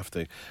think we'll have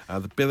to.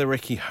 The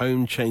Billericay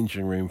home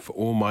changing room for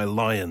all my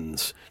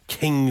lions,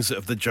 kings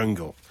of the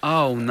jungle.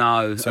 Oh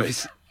no!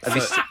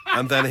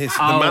 And then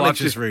the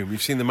manager's room.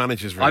 You've seen the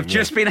manager's room. I've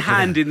just been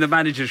handed the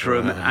manager's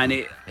room, and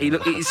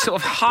it's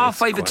sort of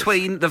halfway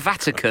between the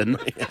Vatican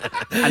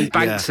and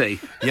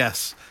Banksy. Yeah.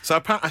 Yes.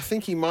 So I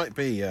think he might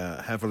be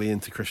heavily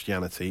into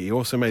Christianity. He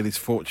also made his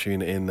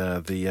fortune in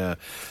the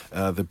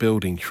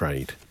building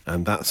trade,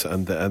 and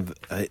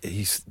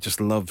he just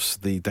loves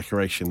the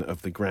decoration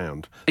of the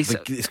ground.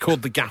 It's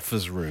called the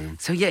Gaffer's Room.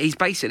 So yeah, he's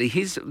basically,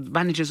 his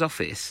manager's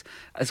office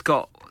has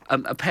got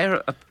a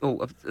pair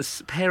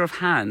of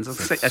hands, a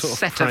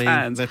set of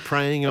hands. They're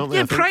praying, aren't they?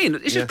 Yeah, praying.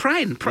 It's just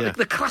praying.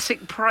 The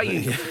classic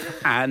praying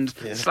hand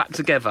slapped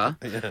together.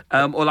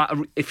 Or like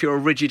if you're a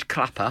rigid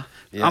clapper.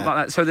 Like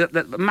that. So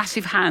the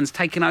massive hands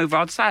taking over,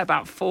 I'd say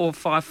about 4 or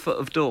 5 foot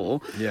of door.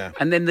 Yeah.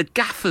 And then the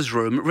Gaffer's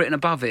Room written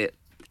above it,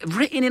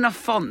 written in a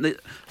font that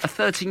a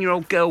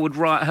 13-year-old girl would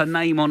write her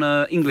name on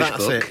an English book.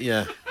 That's it,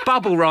 yeah.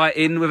 Bubble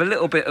writing with a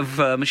little bit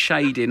of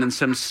shading and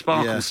some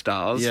sparkle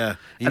stars. Yeah,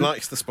 he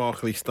likes the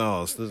sparkly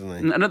stars, doesn't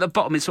he? And at the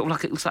bottom, it's sort of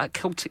like, it looks like a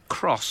Celtic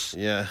cross.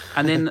 Yeah.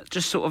 And then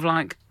just sort of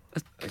like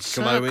a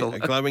circle. A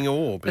glowing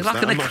orb. It's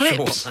like an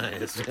eclipse.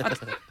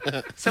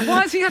 So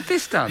why has he had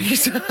this done?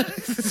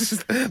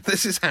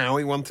 This is how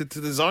he wanted to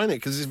design it,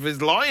 because of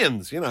his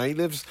lions. You know, he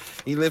lives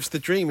the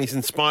dream. He's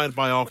inspired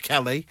by R.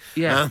 Kelly.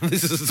 Yeah. And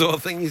this is the sort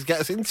of thing he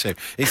gets into.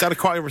 He's had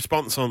quite a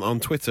response on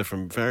Twitter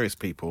from various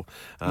people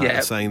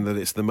saying that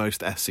it's the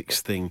most Essex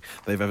thing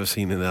they've ever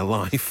seen in their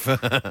life.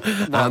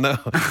 And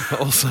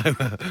also,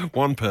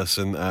 one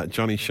person,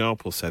 Johnny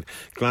Sharple, said,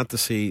 glad to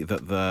see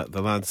that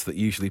the lads that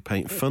usually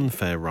paint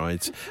funfair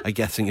rides are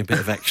getting a bit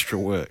of extra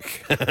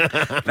work.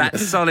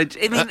 That's solid.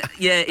 I mean,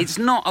 it's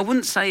not, I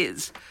wouldn't say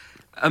it's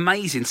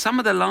amazing. Some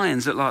of the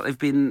lions look like they've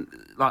been,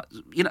 like,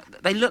 you know,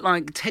 they look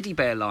like teddy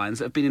bear lions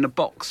that have been in a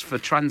box for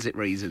transit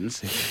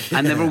reasons,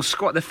 and they're all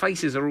their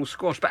faces are all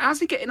squashed. But how's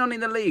he getting on in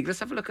the league? Let's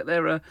have a look at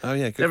their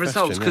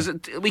results, because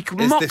we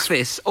can mock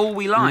this all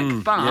we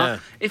like, but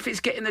if it's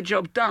getting the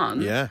job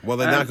done, well,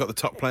 they've now got the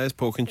top players: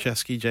 Paul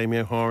Konchesky, Jamie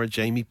O'Hara,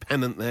 Jamie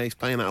Pennant. There, he's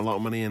paying out a lot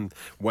of money in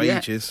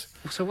wages.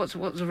 So what's the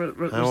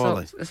results? How are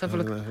they? Let's have a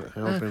look.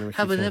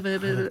 How are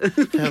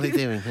they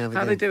doing?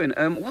 How are they doing?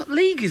 What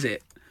league is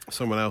it?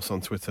 Someone else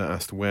on Twitter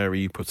asked, where are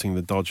you putting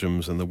the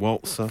Dodgems and the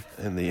Waltzer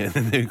in the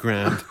new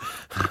ground?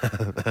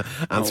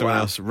 And someone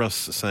else, Russ,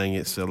 saying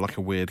it's like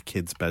a weird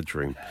kid's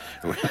bedroom.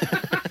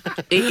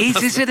 It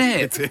is, isn't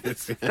it? It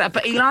is.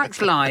 But he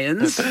likes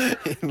lions.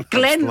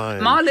 Glenn,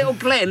 my little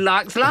Glenn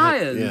likes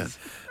lions.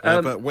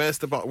 But where's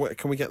where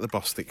can we get the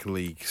Bostik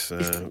League's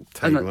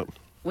table up?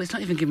 Well, it's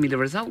not even giving me the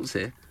results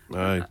here.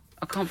 No.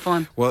 I can't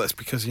find... Well, it's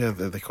because,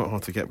 they're quite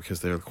hard to get because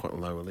they're quite a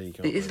lower league,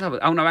 aren't It is lower.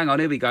 Oh, no, hang on,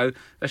 here we go.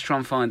 Let's try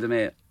and find them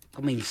here.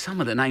 I mean, some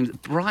of the names,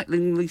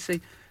 Brightlingly, see.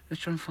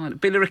 Let's try and find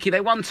it. Billericay,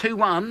 they won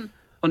 2-1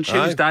 on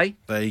Tuesday.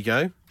 There you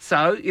go.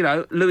 So, you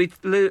know,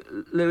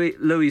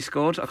 Louis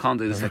scored. I can't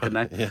do the second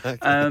name. Okay.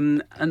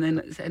 And then,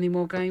 is there any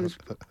more games?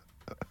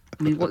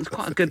 I mean, it's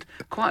quite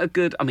a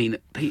good... I mean,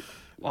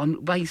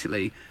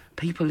 basically...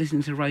 People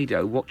listening to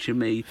radio, watching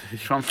me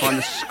try and find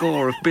the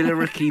score of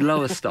Billericay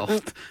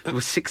Lowestoft. There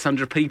were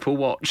 600 people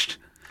watched.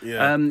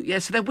 Yeah.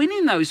 So they're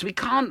winning those. So we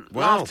can't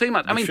laugh too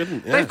much. I mean,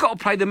 they've got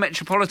to play the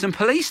Metropolitan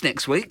Police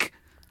next week.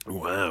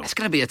 Wow. It's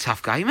going to be a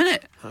tough game, isn't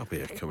it? That'll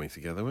be a coming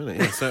together, won't it?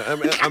 Yeah, so,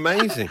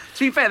 amazing. To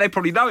be fair, they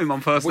probably know him on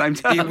first name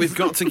terms. We've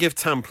got to give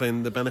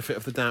Tamplin the benefit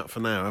of the doubt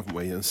for now, haven't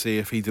we? And see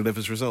if he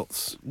delivers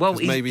results. Well,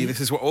 maybe this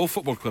is what all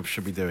football clubs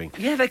should be doing.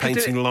 Yeah, they could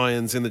painting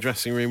lions in the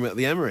dressing room at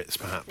the Emirates,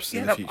 perhaps.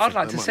 Yeah, I'd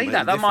like to see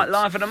that. That might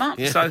liven them up.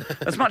 Yeah. So,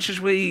 as much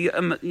as we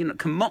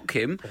can mock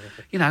him,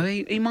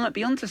 he might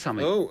be onto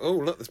something.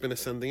 Oh, look, there's been a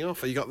sending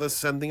off. Have you got the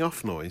sending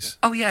off noise?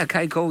 Oh, yeah,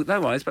 okay, cool.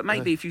 No worries. But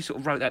maybe if you sort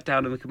of wrote that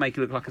down and we could make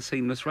it look like a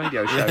seamless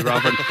radio show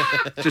rather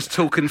than just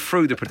talking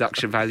through the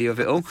production value of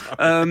it all.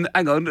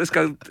 Hang on, let's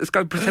go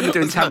pretend we're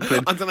doing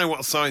Tamplin. I don't know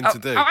what sign to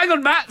do. Oh, hang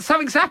on, Matt,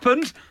 something's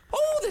happened.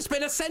 Oh, there's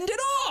been a sending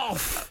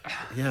off.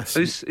 Yes.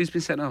 Who's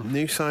been sent off?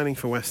 New signing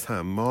for West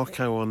Ham,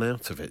 Marko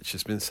Arnautovic,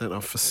 has been sent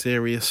off for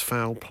serious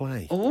foul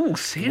play. Oh,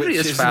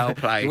 serious foul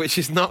play. Which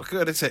is not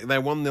good, is it?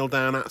 They're 1-0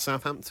 down at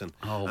Southampton.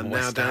 Oh, and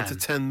West now down Ham. to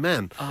 10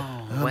 men.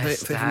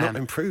 West they've Ham. not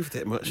improved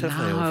it much, have they,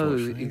 No,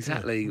 unfortunately?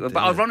 exactly. But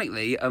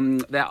ironically,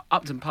 their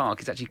Upton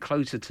Park is actually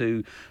closer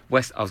to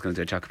West... I was going to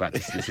do a joke about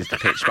this is the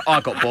pitch, but I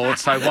got bored,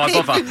 so why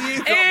bother?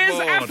 Here's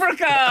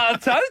Africa!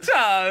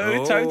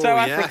 Toto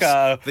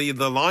Africa.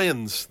 The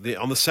Lions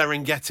on the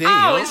Serengeti, Oh,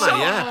 aren't it's they? all-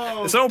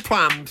 Yeah. It's all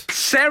planned.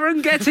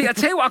 Serengeti. I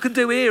tell you what I could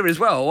do here as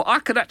well. I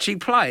could actually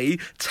play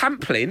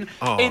Tamplin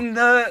in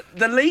the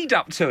lead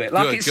up to it,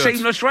 like Good, it's good.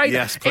 seamless radio.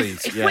 Yes,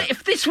 please,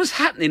 If this was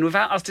happening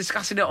without us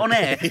discussing it on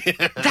air,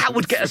 that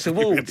would get us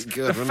awards. Good,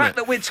 The wouldn't fact it?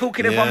 that we're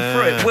talking everyone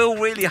through it will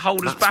really hold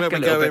us That's back where a we're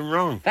little bit. going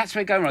wrong. That's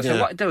where we're going wrong. So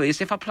Yeah. what I do is,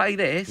 if I play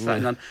this,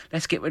 hang on,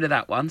 let's get rid of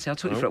that one. So I'll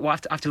talk you through it. Well,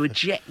 I have to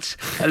eject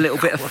a little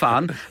bit of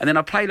fun, and then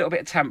I play a little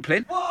bit of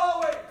Tamplin.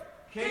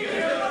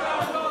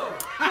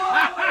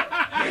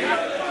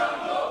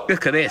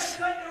 Look at this.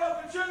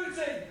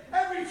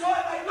 Every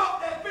time they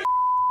lock their big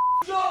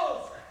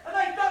jaws and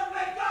they don't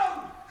let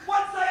go.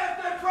 Once they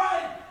have their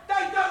pride,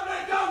 they don't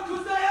let go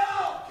because they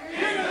are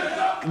King of the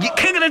Jungle.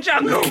 King of the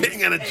Jungle.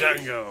 King of the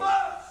Jungle.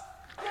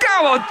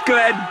 Go on,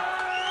 Glenn.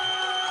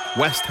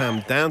 West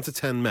Ham down to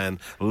 10 men,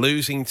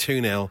 losing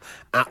 2-0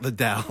 at the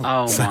Dell. Oh,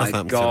 my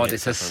Southampton. God,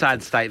 it's a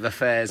sad state of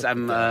affairs.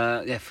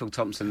 Phil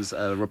Thompson's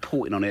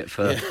reporting on it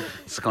for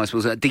Sky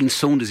Sports. Dean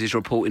Saunders is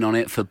reporting on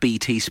it for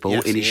BT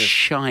Sport in his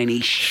shiny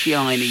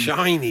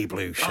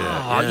blue shirt.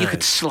 Oh, you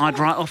could slide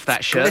right off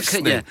that shirt,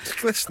 couldn't you? It's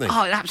glistening.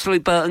 Oh, an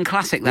absolute Burton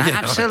classic, that. Yeah,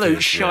 Absolute it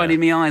is,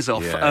 shining me eyes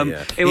off.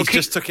 He's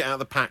just took it out of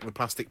the pack, the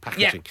plastic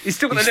packaging. Yeah, he's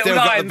still got the He's little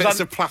still got lines the bits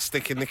on- of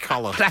plastic in the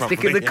collar.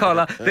 Plastic in the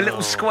collar, the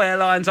little square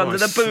lines under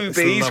the it's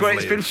boobies where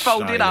it's lovely been and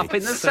folded shiny. up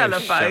in the So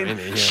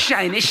cellophane.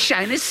 shiny,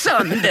 yeah. Shiny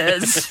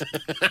Saunders.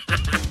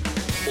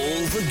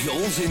 All the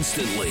goals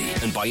instantly.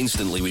 And by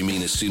instantly, we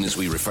mean as soon as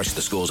we refresh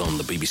the scores on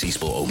the BBC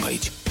Sport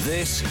homepage.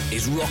 This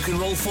is Rock and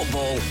Roll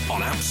Football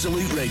on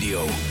Absolute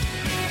Radio.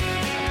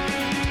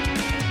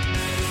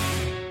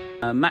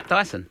 Matt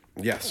Dyson.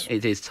 Yes.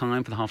 It is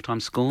time for the half-time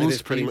scores. It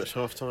is pretty please. much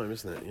half-time,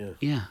 isn't it? Yeah.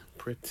 Yeah.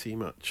 Pretty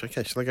much.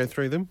 Okay, shall I go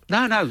through them?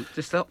 No,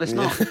 let's not.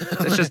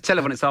 Let's just tell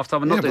everyone it's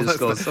half-time and not do the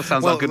scores. That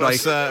sounds like a good way.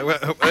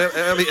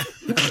 Early,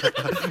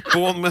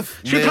 Bournemouth.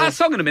 Should we play a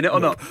song in a minute or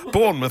not?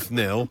 Bournemouth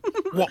 0,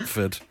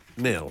 Watford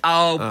 0.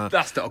 Oh,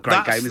 that's not a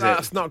great game, is it?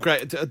 That's not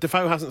great.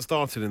 Defoe hasn't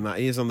started in that.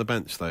 He is on the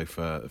bench, though,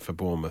 for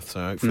Bournemouth, so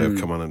hopefully he'll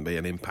come on and be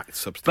an impact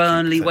substitute.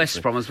 Burnley, West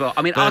potentially. Brom as well.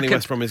 I mean, Burnley, I could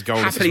West Brom is goalless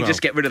as happily well.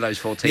 just get rid of those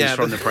 4 teams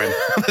from the Prem.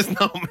 There's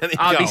not many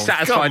I'd be goals.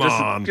 satisfied. Come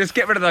on. Just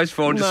get rid of those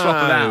 4 and just swap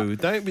them out. No,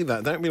 don't be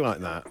that. Don't be like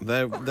that.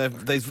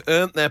 They've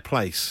earned their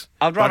place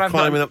I'd rather by have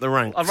climbing up the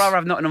ranks. I'd rather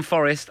have Nottingham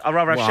Forest. I'd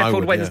rather have Well, I Sheffield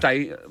would, yeah.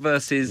 Wednesday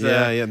versus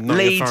Nottingham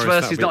Leeds Forest,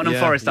 versus that'd be-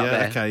 Nottingham Forest up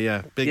there. Okay,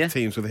 yeah. Big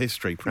teams with a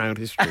history, proud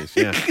histories.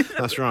 Yeah,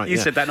 that's right. You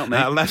yeah. said that, not me.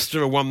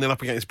 Leicester are 1-0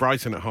 up against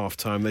Brighton at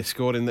half-time. They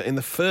scored in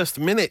the first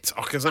minute.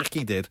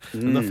 Okazaki did.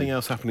 And nothing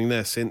else happening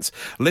there since.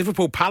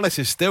 Liverpool Palace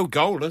is still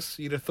goalless.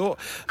 You'd have thought.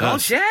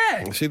 Gosh,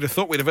 yeah. You'd have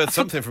thought we'd have heard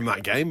something from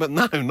that game, but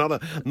no,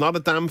 not a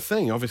damn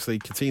thing. Obviously,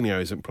 Coutinho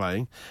isn't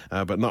playing,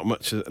 but not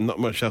much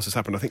else has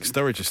happened. I think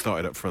Sturridge has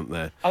started up front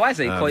there. Oh, has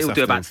he? this He'll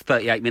do afternoon. about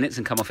 38 minutes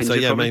and come off injured.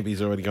 So yeah, probably. maybe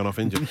he's already gone off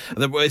injured.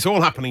 It's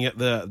all happening at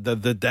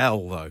the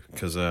Dell though,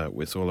 because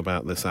it's all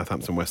about the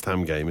Southampton West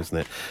Ham game, isn't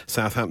it?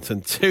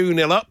 Southampton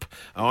 2-0 up.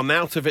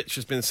 Arnautovic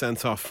has been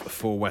sent off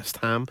for West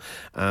Ham,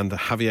 and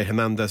Javier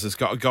Hernandez has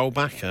got a goal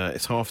back.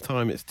 It's half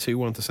time. It's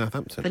 2-1 to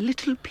Southampton. The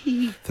little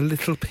pea. The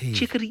little pea.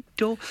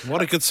 Chikorito.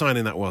 What a good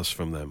signing that was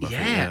from them. I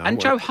think. And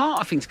Joe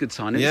Hart, I think, is a good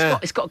signing. Yeah.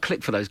 It's got to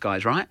click for those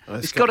guys, right?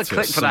 It's got got to to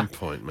click at for some that.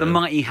 point, The man.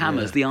 mighty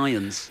hammers, the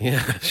irons. Yeah,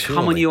 Come on,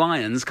 surely. you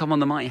irons. Come on,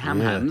 the mighty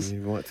hams.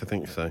 You'd like to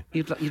think so.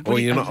 You'd Or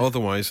you're not.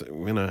 Otherwise,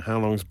 how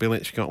long's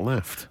Bilic got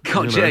left?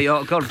 God,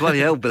 God bloody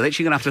hell, Bilic,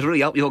 you're going to have to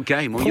really up your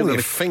game. Or Pull you're your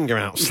gonna finger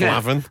out,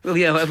 Yeah. Slaven. Well,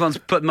 yeah, everyone's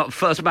putting up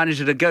first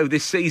manager to go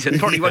this season.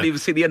 Probably won't even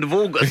see the end of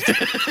August.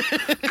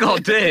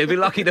 God dear, he'll be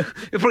lucky to.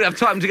 He'll probably have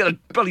time to get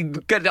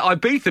to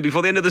Ibiza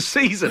before the end of the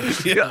season.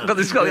 Yeah.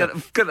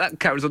 That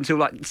carries on until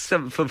like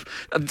 7th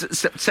of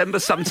September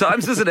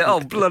sometimes, doesn't it? Oh,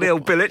 bloody hell,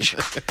 Bilic.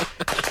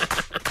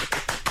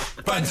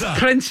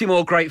 Plenty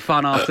more great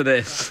fun after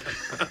this.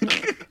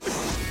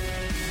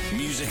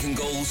 Music and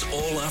goals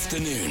all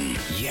afternoon.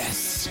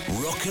 Yes,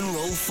 Rock and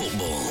Roll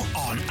Football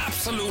on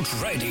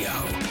Absolute Radio.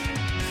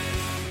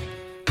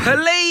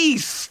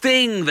 Please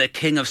Sting, the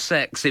king of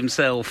sex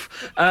himself.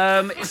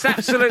 It's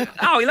absolute.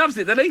 Oh, he loves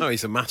it, doesn't he? Oh,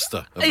 he's a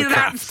master of He's the an,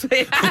 craft.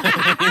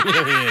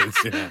 absolute, He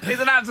is, yeah. he's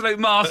an absolute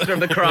master of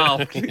the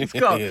craft. He's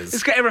got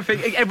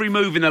everything, every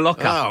move in the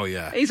locker. Oh,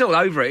 yeah. He's all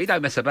over it. He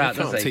don't mess about,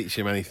 You does can't he? teach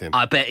him anything.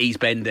 I bet he's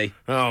bendy.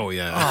 Oh,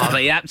 yeah. Oh,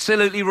 but he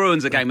absolutely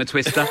ruins a game of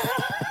Twister.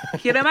 Can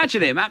you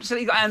imagine him?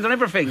 Absolutely got hands on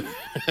everything.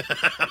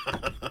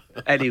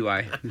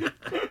 Anyway,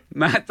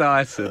 Matt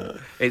Dyson,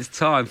 it's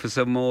time for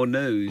some more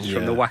news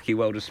from the wacky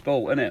world of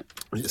sport, isn't it?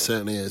 It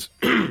certainly is.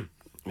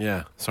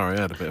 Yeah, sorry,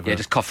 I had a bit of Yeah,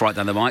 just cough right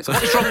down the mic.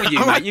 What's wrong with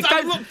you, mate? You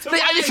don't.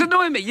 It's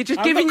annoying me. You're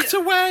just giving.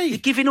 You're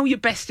giving all your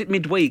best at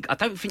midweek. I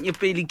don't think you're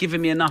really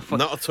giving me enough.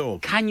 Not at all.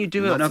 Can you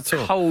do it on a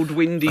cold,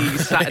 windy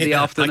Saturday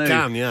afternoon?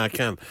 I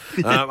can.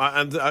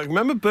 And I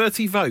remember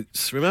Bertie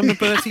Votes. Remember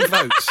Bertie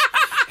Votes?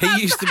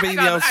 He used to be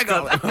the old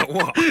Scotland.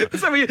 What?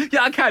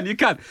 Yeah, I can. You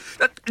can.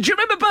 Do you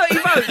remember Bertie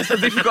Votes?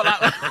 As if you've got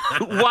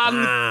that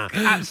one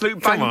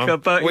absolute banker,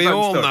 Bertie Votes. We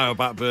all know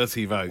about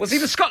Bertie Votes. Was he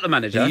the Scotland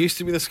manager? He used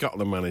to be the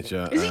Scotland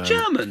manager. Is he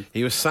German?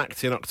 He was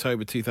sacked in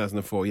October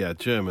 2004. Yeah,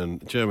 German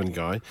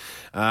guy.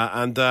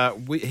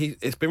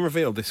 It's been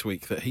revealed this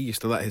week that he used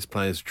to let his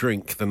players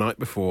drink the night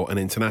before an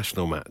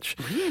international match.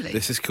 Really?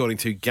 This is according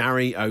to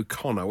Gary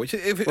O'Connor, which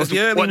if it was the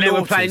early noughties. They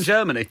were playing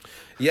Germany.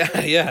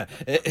 Yeah.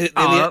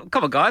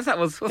 Come on, guys, that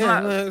was. Wasn't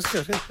that? No, it was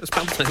good. It was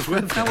banter.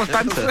 That was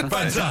banter.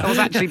 That was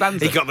actually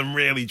banter. He got them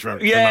really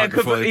drunk. Yeah,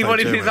 because he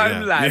wanted his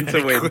own land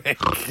to win.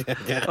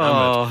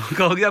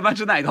 God, yeah,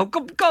 imagine that. Oh,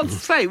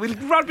 God's sake, we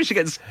rubbish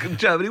against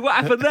Germany. What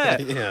happened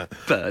there? Yeah.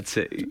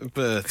 Bertie.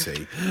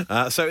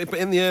 So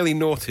in the early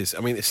noughties,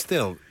 I mean,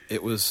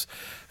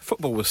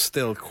 football was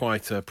still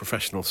quite a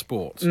professional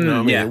sport. You know what I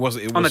mean? Yeah.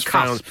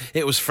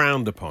 It was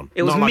frowned upon.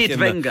 It was not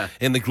mid-Wenger.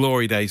 In the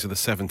glory days of the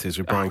 70s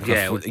with Brian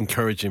Clough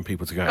encouraging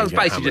people to go out and get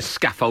hammered. It was basically just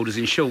scaffolders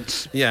in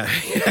shorts. Yeah,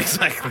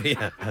 exactly,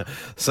 yeah.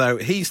 So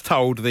he's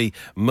told the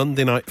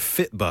Monday Night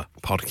Fitba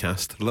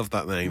podcast, love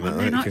that name,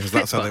 because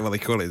that's how they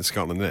call it in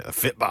Scotland, isn't it? A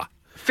Fitba.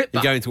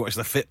 You're going to watch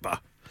the Fitba.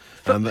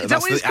 And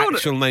that's the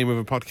actual name of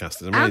a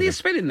podcast. How do you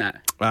spell in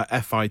that? Fitba.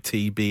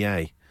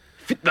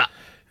 Fitba.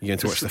 You're going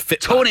to watch the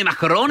Fitba. Tony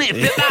Macaroni,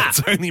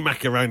 Fitba. Tony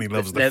Macaroni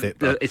loves the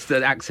Fitba. It's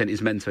the accent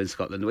is mental in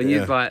Scotland. When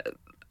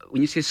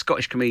you see a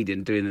Scottish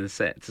comedian doing the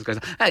set, it just goes,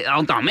 hey,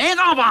 it's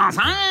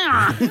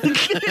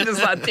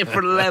like a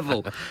different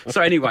level. So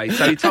anyway,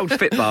 he told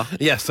Fitba.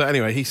 Yeah, so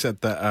anyway, he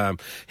said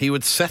that he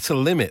would set a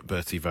limit,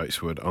 Bertie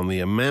Votes would, on the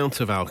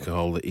amount of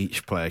alcohol that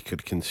each player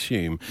could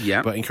consume,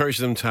 but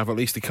encouraged them to have at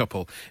least a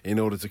couple in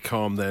order to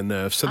calm their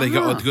nerves so they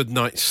got a good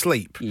night's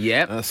sleep.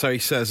 So he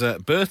says,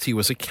 Bertie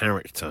was a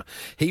character.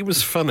 He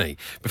was funny.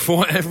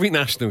 Before every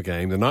national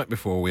game, the night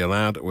before, we're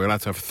allowed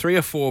to have 3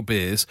 or 4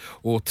 beers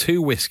or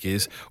 2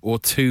 whiskies or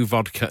 2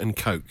 vodka and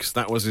cokes.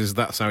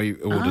 That's how he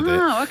ordered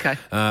it. Oh, okay.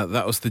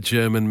 That was the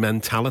German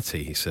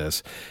mentality, he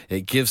says.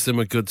 It gives them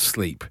a good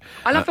sleep.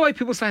 I love the way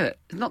people say that.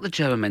 It's not the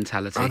German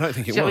mentality. I don't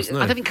think it was,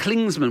 no. I don't think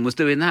Klinsmann was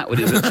doing that when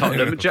he was at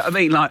Tottenham. Do you know what I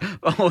mean? Like,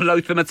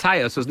 Lothar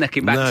Matthäus was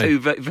necking back 2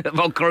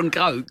 vodka and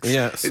cokes.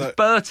 Yeah, it's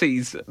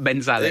Bertie's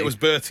mentality. It was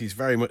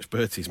very much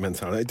Bertie's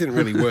mentality. It didn't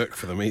really work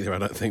for them either, I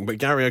don't think. But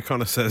Gary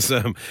O'Connor says,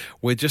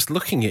 we're just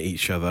looking at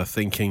each other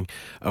thinking,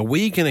 are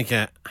we going to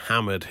get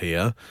hammered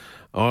here?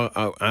 Or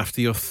after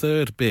your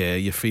 3rd beer,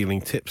 you're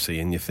feeling tipsy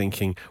and you're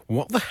thinking,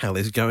 what the hell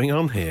is going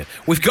on here?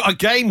 We've got a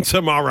game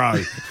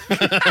tomorrow.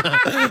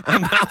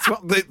 And that's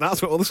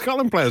what all the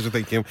Scotland players were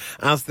thinking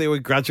as they were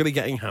gradually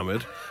getting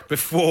hammered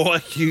before a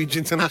huge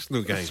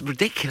international game. It's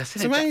ridiculous,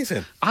 isn't it? It's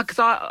amazing. Because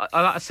like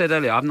I said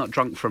earlier, I've not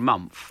drunk for a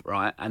month,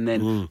 right? And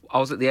then I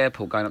was at the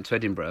airport going up to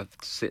Edinburgh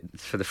to sit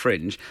for the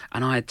Fringe,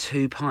 and I had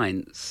 2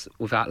 pints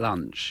without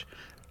lunch.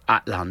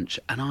 At lunch,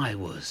 and I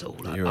was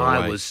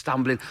was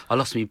stumbling. I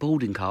lost my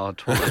boarding card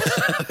twice.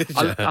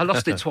 I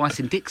lost it twice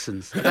in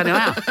Dixon's. I don't know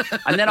how.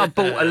 And then I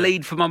bought a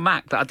lead for my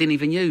Mac that I didn't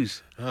even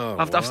use.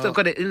 I've still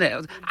got it in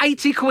there.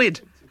 80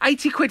 quid.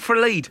 80 quid for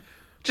a lead.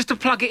 Just to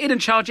plug it in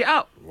and charge it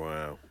up.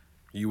 Wow.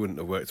 You wouldn't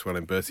have worked well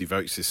in Bertie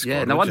Votes' squad.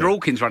 Yeah, no wonder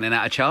Hawkins running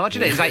out of charge,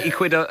 isn't it? It's 80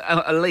 quid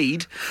a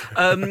lead.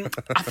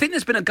 I think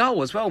there's been a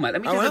goal as well, mate.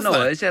 Let me do the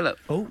noise. Yeah, look.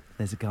 Oh,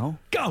 there's a goal.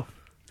 Go!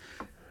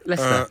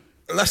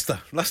 Leicester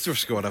have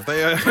scored, have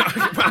they?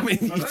 I mean,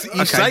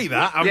 you say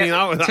that. I mean,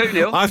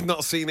 2-0. I've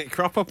not seen it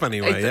crop up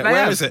anyway yet.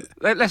 Where is it?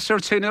 Leicester are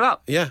 2-0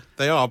 up. Yeah,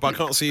 they are, but I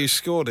can't see who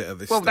scored it at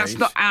this stage. That's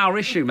not our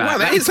issue, man. Well,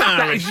 that is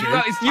our issue.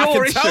 It's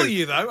your issue. I can tell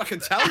you, though. I can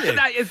tell you.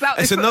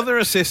 It's another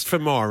assist for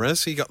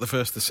Mahrez. He got the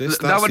first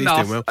assist. No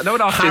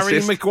one asked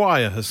Harry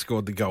Maguire has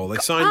scored the goal. They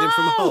signed him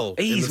from Hull.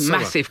 He's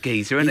massive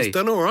geezer, isn't he? He's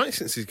done all right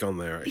since he's gone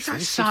there, actually. He's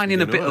like signing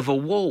a bit of a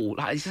wall.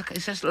 He's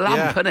just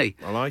lamp, isn't he?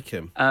 I like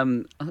him. I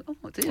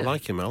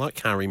like him. I like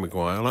Harry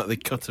Maguire. I like the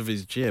cut of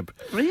his jib.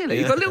 Really?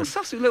 You've got a little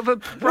bit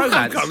of romance.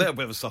 I've got a little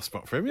bit of a soft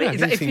spot for him. Yeah,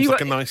 he seems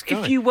like a nice guy.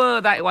 If you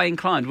were that way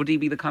inclined, would he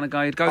be the kind of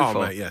guy you'd go for?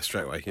 Oh, mate, yeah,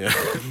 straight away. Yeah,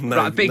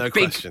 no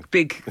question.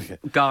 Big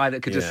guy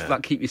that could just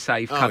keep you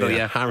safe, cuddle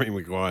you. Harry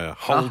Maguire,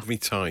 hold me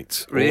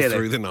tight all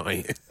through the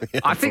night.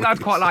 I think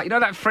I'd quite like,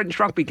 that French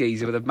rugby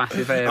geezer with a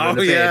massive hair and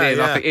a beard.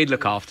 I think he'd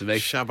look after me.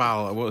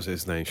 Chabal, what was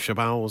his name?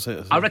 Chabal, was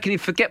it? I reckon he'd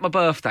forget my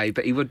birthday,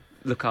 but he would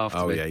look after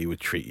me. Oh, yeah, he would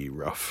treat you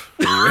rough.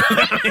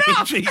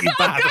 He'd treat you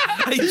bad.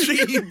 He'd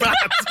treat you bad.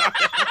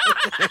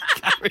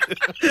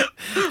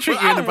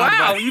 Treat you in a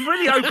bad way. You've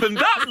really opened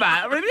up,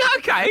 Matt. Really?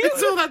 Okay.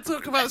 It's all that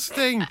talk about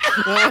Sting.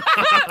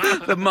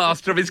 The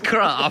master of his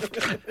craft.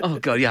 Oh,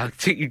 God, yeah,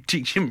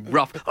 teach him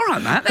rough. All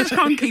right, Matt, let's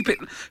try and keep it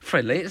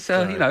friendly. It's,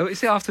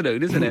 it's the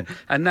afternoon, isn't it?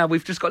 And now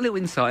we've just got a little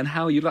insight on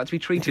how you'd like to be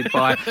treated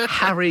by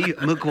Harry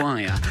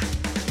Maguire.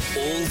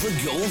 All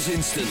the goals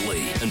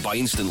instantly. And by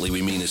instantly,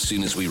 we mean as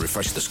soon as we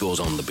refresh the scores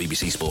on the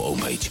BBC Sport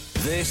homepage.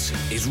 This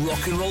is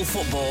Rock and Roll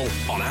Football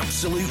on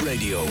Absolute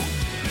Radio.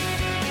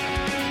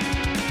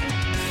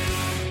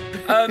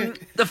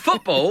 The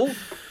football,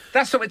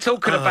 that's what we're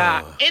talking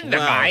about in the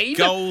main.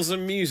 Goals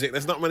and music.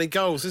 There's not many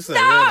goals, is there?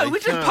 No, really? we're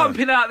just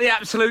pumping out the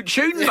absolute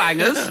tune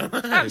bangers,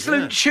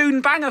 absolute tune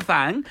banger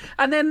thing,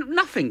 and then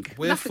nothing.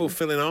 We're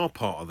fulfilling our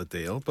part of the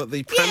deal, but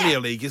the Premier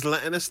League is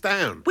letting us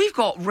down. We've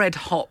got red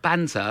hot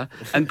banter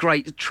and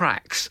great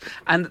tracks,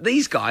 and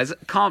these guys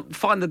can't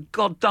find the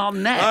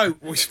goddamn net. Oh,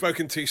 we've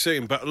spoken too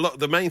soon, but look,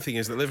 the main thing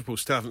is that Liverpool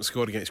still haven't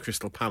scored against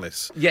Crystal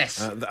Palace. Yes,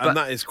 and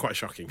that is quite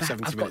shocking.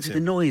 70 I've got minutes to do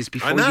in. the noise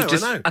before I know, you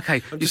just... I know.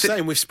 Okay, I'm just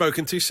saying we've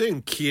spoken too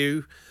soon.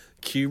 Cue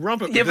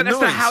Robert yeah, with but the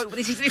that's noise. not how...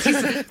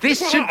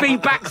 This should be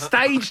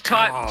backstage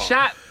type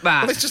chat,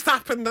 man. Well, it's just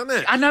happened, hasn't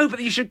it? I know, but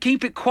you should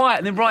keep it quiet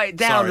and then write it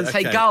down and say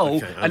okay, goal,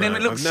 okay, and then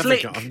it looks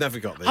slick. I've never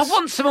got this. I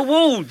want some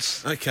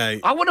awards. Okay.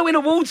 I want to win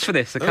awards for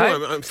this, okay?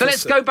 Oh, so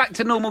let's go back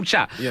to normal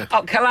chat. Yeah.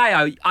 Oh,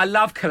 Kaleo. I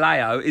love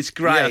Kaleo. It's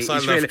great. Yes, I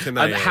love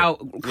Kaleo. And how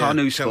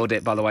Carnu scored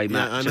it, by the way,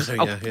 Matt. Yeah, I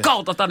know, oh,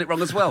 God, I've done it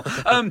wrong as well.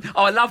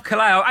 I love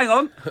Kaleo. Hang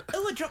on.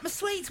 Oh, I dropped my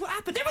sweets. What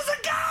happened? It was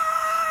a goal!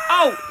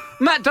 Oh,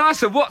 Matt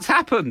Dyson, what's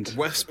happened?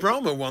 West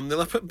Brom are 1-0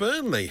 up at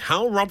Burnley.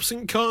 Hal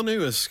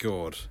Robson-Carnu has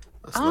scored.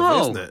 That's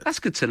lovely, isn't it? That's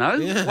good to know.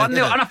 Yeah. 1-0,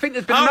 and I think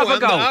there's been another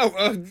goal.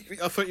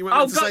 I thought you were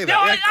to say that.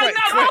 No, Yeah, quick.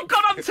 Oh,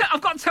 God,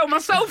 I've got to tell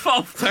myself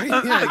off. Yeah,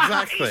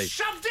 exactly. He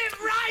shoved it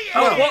right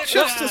Well,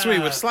 just as we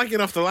were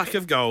slagging off the lack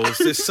of goals,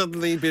 there's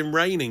suddenly been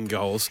raining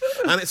goals,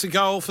 and it's a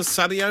goal for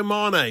Sadio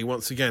Mane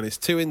once again. It's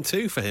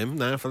 2-2 for him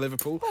now for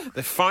Liverpool.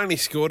 They've finally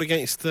scored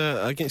against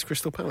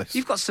Crystal Palace.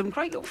 You've got some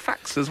great little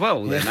facts as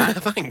well, there, Yeah,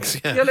 Matt.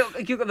 thanks. Yeah.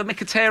 You've got the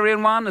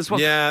Mkhitaryan one as well.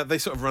 Yeah, they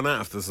sort of run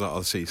out after the start of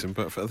the season,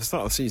 but for the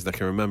start of the season, I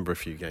can remember a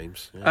few games.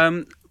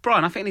 Yeah.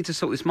 Brian, I think I need to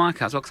sort this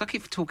mic out as well, because I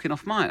keep talking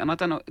off mic, and I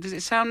don't know, does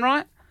it sound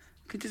right?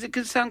 Does it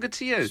sound good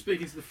to you?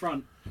 Speaking to the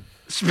front.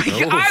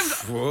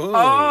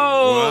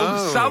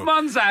 Whoa.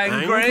 Someone's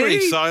angry. Angry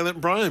silent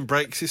Brian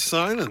breaks his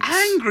silence.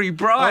 Angry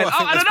Brian. I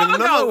think there's been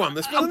another one.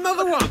 There's been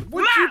another one.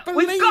 Would Matt, you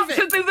believe we've got it?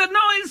 to do the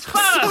noise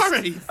first.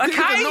 Sorry, do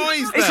the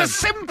noise It's then. a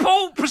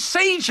simple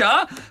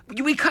procedure.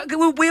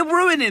 We're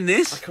ruining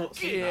this. I can't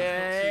see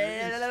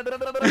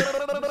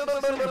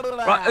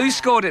Right, who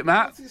scored it,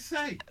 Matt? What does it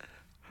say?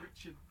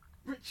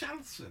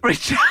 Richarlison.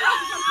 Richard.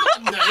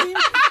 Name?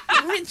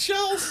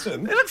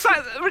 Richarlison. It looks like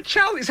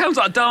Richarlison. It sounds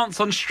like a dance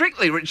on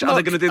Strictly. Are they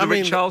going to do the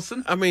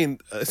Richarlison? I mean,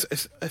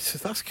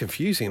 that's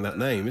confusing, that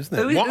name, isn't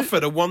it? Who is-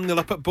 Watford are 1-0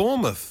 up at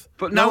Bournemouth.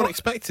 But no no- one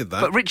expected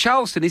that. But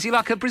Richarlison, is he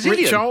like a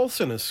Brazilian?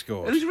 Richarlison has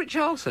scored. Who's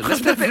Richarlison?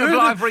 Let's do a bit of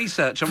live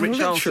research on I've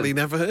Richarlison. literally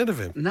never heard of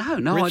him. No idea.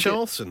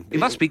 Richarlison. He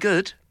must be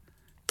good.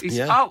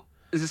 Yeah. Oh,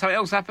 is there something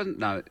else happened?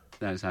 No,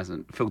 it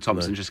hasn't. Phil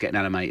Thompson just getting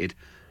animated.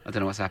 I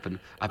don't know what's happened.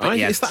 I bet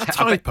he is that a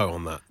typo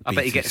on that? I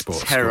bet he BT gets Sport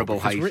terrible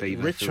score? hay Because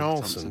fever. Rich Phil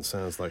Charlson Thompson.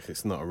 sounds like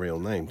it's not a real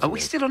name. to Are we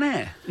me. still on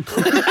air?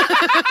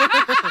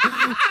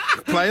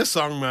 Play a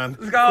song, man.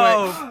 Let's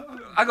go.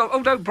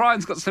 Oh no,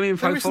 Brian's got some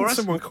info There for isn't us.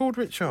 someone called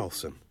Rich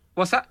Charlson.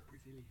 What's that?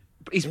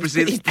 He's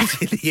Brazilian.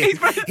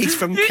 He's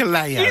from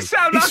Calais. You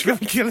sound like He's from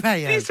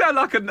Calais. You sound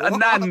like a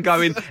nan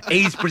going,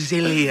 he's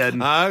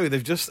Brazilian. Oh, have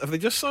they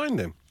just signed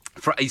him?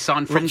 He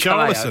signed from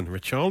Calais.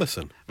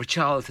 Richarlison.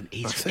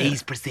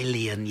 He's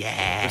Brazilian,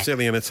 yeah.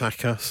 Brazilian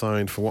attacker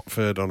signed for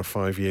Watford on a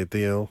 5-year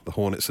deal. The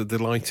Hornets are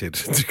delighted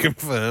to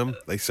confirm,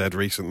 they said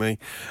recently.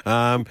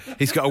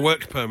 He's got a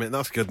work permit.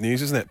 That's good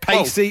news, isn't it?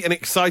 Pacey and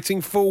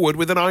exciting forward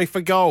with an eye for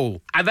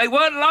goal. And they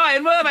weren't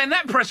lying, were they, in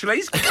that press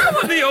release? Come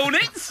on, the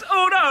Hornets.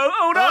 Oh, no.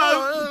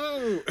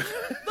 Oh.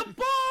 The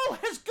ball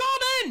has gone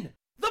in!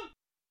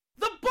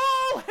 The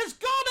ball has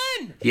gone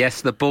in!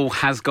 Yes, the ball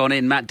has gone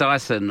in. Matt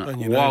Dyson,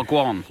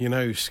 Wagwan. You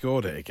know who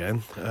scored it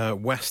again?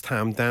 West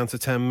Ham down to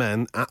 10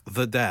 men at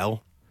the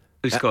Dell.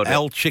 Who scored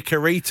El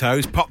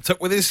Chicorito's popped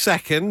up with his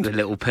second. The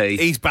little P.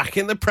 He's back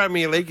in the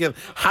Premier League, and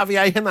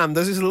Javier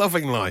Hernandez is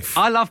loving life.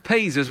 I love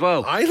peas as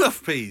well. I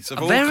love peas of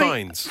all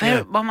kinds.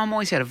 My mum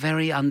always said a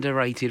very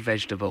underrated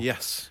vegetable.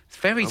 Yes. It's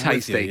very I'm with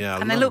tasty. you, yeah,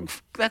 I and they love look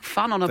they're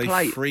fun on a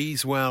plate. They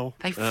freeze well.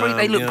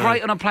 They look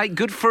great on a plate.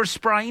 Good for a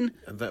sprain.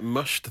 And they're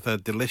mushed. They're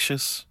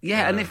delicious.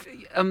 Yeah, and if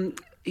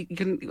you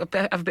can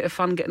have a bit of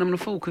fun getting them on a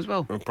fork as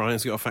well. Well,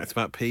 Brian's got a fact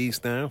about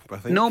peas now, I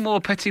think. Normal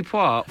or petit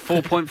pois,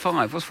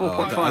 4.5. What's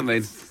 4.5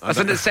 mean? That's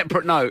a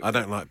separate note. I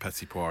don't like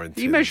petit pois in Are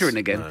you tins, measuring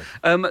again?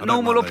 No.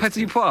 Normal like or those petit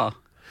things. pois?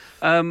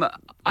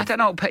 I don't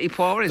know what petit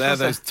pois is. They're What's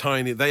those that?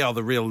 tiny. They are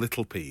the real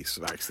little peas.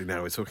 Actually,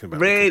 now we're talking about.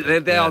 Really,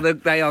 little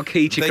peas. they are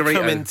key They chicorito.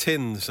 come in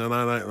tins, and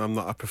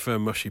I prefer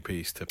mushy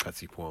peas to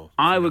petit pois.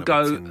 I would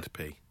go tinned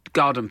pea.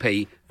 garden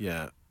pea,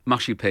 Yeah.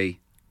 mushy pea,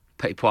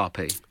 petit pois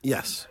pea.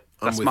 Yes.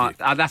 That's I'm with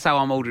you. that's how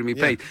I'm ordering my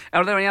peas.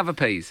 Are there any other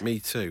peas? Me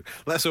too.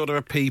 Let's order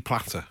a pea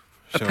platter.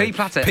 shall pea we?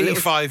 platter? Pea A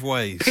little- 5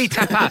 ways. Pea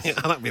tapas? Yeah,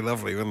 that'd be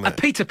lovely, wouldn't A it?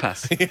 pita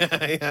pass?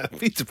 yeah,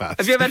 pita pass.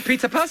 Have you ever had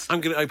pita pass?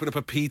 I'm going to open up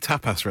a pea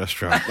tapas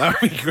restaurant.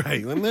 That would be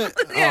great, wouldn't it?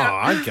 Yeah.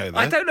 Oh, I'd go there.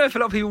 I don't know if a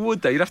lot of people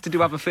would, though. You'd have to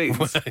do other things.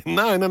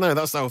 No,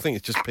 that's the whole thing.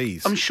 It's just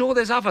peas. I'm sure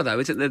there's other, though,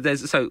 isn't there?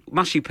 There's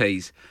mushy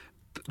peas,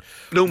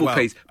 Normal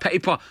peas. Petit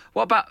pois.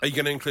 What about... Are you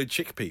going to include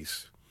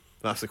chickpeas?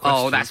 That's the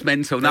question. Oh, that's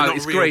mental. They're No, not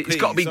it's real green. It's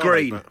got to be peas,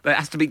 green. are they? It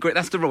has to be green.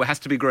 That's the rule. It has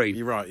to be green.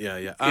 You're right, yeah.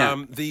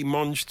 Yeah. The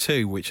Monge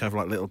 2, which have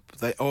like little...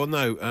 What the ones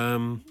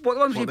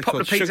where you pop the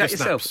peas Sugar out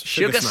yourself? snaps.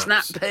 Sugar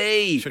snap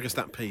pea. Sugar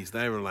snap peas,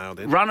 they're allowed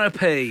in. Runner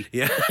pea.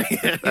 Yeah.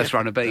 That's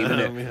runner pea, isn't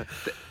it? Yeah.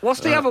 What's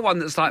the other one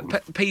that's like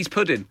peas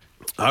pudding?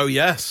 Oh,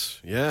 yes.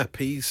 Yeah,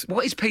 peas.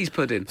 What is peas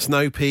pudding?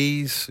 Snow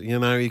peas,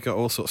 you've got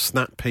all sorts of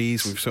snap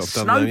peas. We've sort of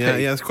done Snow them. Yeah,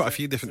 pea? there's quite a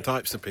few different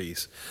types of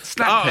peas.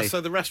 Snap pea? So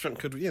the restaurant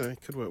could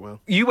work well.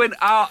 You went,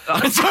 I'm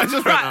going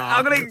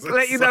to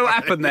let you know what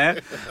happened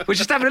there. We're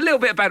just having a little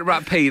bit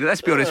about pea that,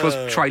 let's be honest, was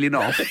trailing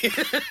off.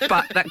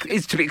 But that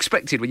is to be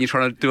expected when you're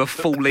trying to do a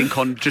full link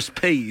on just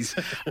peas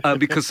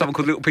because someone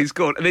called Little Peas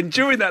gone. And then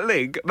during that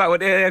link, Matt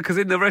went, because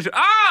in the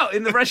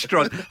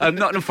restaurant,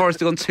 Nottingham Forest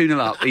had gone 2-0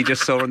 up, he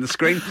just saw on the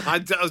screen.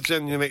 I was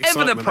genuinely Ever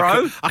excited. the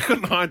pro. I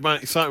couldn't hide my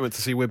excitement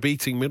to see we're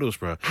beating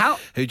Middlesbrough,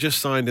 who just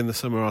signed in the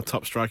summer our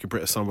top striker,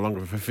 Britt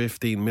Assombalonga, for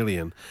 15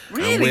 million.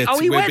 Really?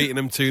 And we're beating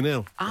them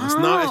 2-0.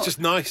 It's just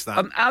nice,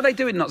 that. How are they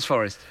doing, Notts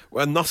Forest?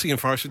 Well, Nottingham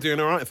Forest are doing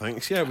all right,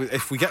 thanks. Yeah,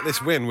 if we get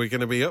this win, we're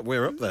going to be up.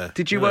 We're up there.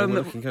 Did you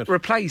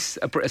replace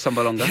a Britt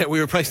Assombalonga? Yeah, we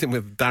replaced him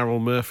with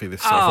Daryl Murphy,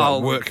 this sort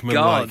of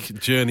workman-like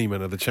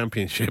journeyman of the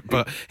Championship.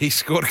 But he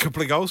scored a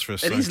couple of goals for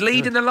us. And he's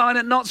leading the line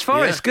at Notts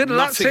Forest. Good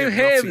luck to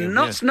him.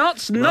 Notts.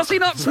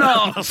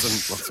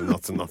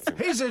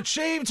 He's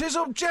achieved his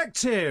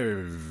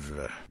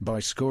objective by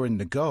scoring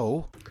the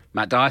goal.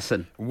 Matt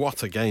Dyson.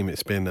 What a game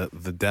it's been at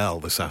the Dell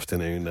this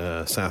afternoon.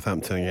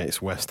 Southampton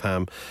against West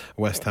Ham.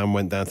 West Ham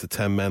went down to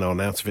 10 men.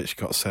 Arnautovic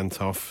got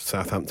sent off.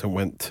 Southampton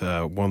went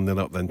 1-0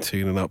 up, then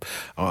 2-0 up.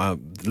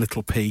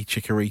 Little P,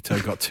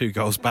 Chicharito, got 2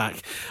 goals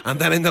back. And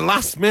then in the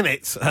last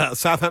minute,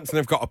 Southampton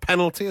have got a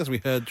penalty, as we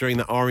heard during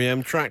that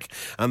REM track.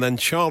 And then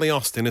Charlie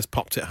Austin has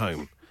popped it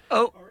home.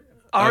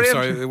 R.E.M. Oh,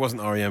 sorry, it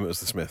wasn't R.E.M., it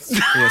was the Smiths.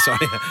 Yeah, sorry.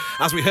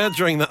 As we heard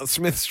during that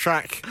Smiths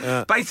track...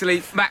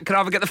 Basically, Matt can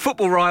either get the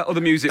football right or the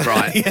music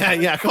right.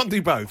 yeah, I can't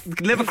do both.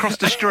 Live across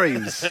the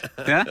streams.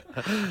 Yeah?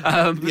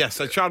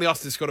 So Charlie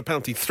Austin scored a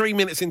penalty 3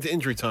 minutes into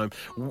injury time.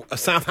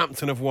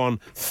 Southampton have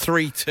won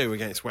 3-2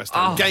 against West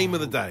Ham. Game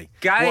of the day.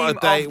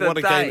 What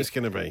a game it's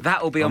going to be.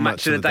 That will be on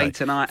Match of the Day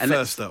tonight. And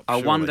First up,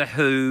 I wonder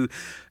who...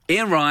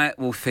 Ian Wright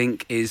will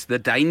think is the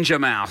danger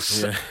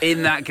mouse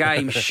in that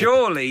game.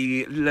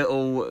 Surely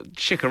little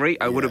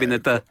Chicharito would have been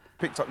the...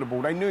 Picked up the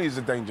ball. They knew he was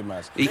a danger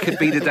mouse. He could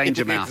be the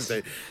danger mouse.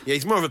 Yeah,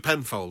 he's more of a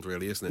Penfold,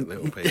 really, isn't it,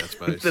 Little P, I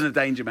suppose. Than a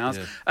danger mouse.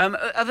 Yeah.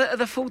 Are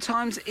the full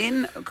times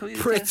in?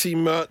 Pretty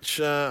much.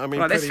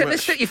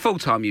 Let's set your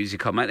full-time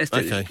music on, mate. Let's do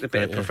a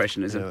bit of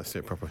professionalism. Yeah, let's do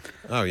it properly.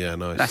 Oh, yeah,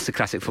 nice. That's the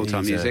classic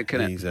full-time music,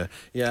 isn't it?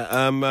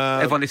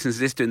 Everyone listens to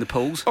this doing the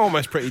pools.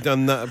 Almost pretty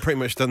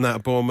much done that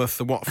at Bournemouth.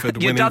 The Watford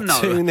winning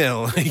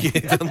 2-0.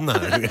 You don't know.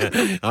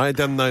 Yeah. I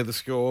don't know the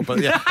score, but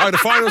yeah. The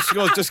final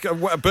score is just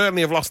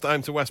Burnley have lost at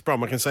home to West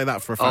Brom. I can say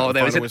that for a fact.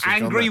 There is an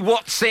angry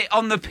Watsit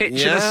on the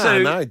pitch of the suit. I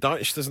know.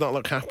 Dyche does not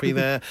look happy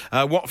there.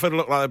 Watford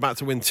look like they're about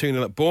to win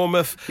 2-0 at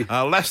Bournemouth.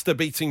 Leicester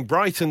beating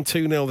Brighton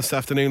 2-0 this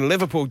afternoon.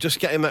 Liverpool just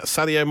getting that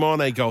Sadio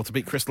Mane goal to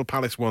beat Crystal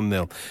Palace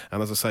 1-0.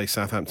 And as I say,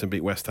 Southampton beat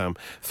West Ham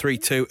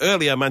 3-2.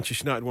 Earlier,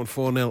 Manchester United won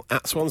 4-0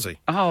 at Swansea.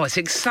 Oh, it's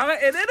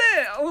exciting, isn't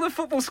it? All the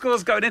football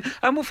scores going in.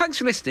 Well, thanks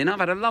for listening. I've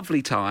had a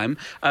lovely time.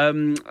 Have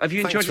you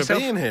enjoyed yourself? Thanks for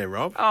being here,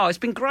 Rob. Oh, it's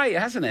been great,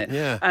 hasn't it?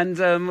 Yeah. And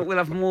we'll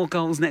have more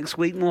goals next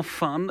week, more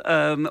fun. What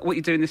are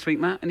you doing this week,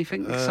 Matt?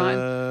 Anything exciting?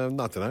 I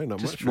don't know, not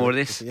just much. More of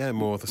this? Yeah,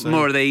 more of the same.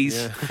 More of these.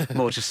 Yeah.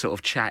 More just sort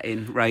of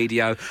chatting,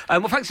 radio.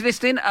 Well, thanks for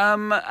listening.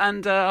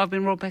 And I've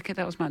been Rob Beckett,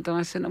 that was Matt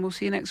Dyson, and we'll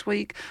see you next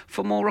week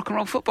for more rock and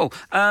roll football.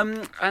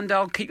 And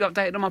I'll keep you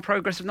updated on my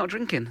progress of not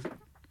drinking.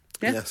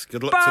 Yeah? Yes,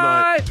 good luck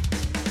tonight.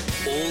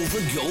 All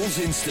the goals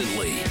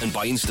instantly. And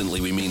by instantly,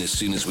 we mean as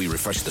soon as we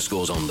refresh the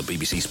scores on the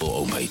BBC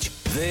Sport homepage.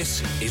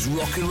 This is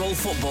Rock and Roll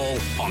Football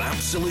on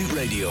Absolute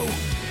Radio.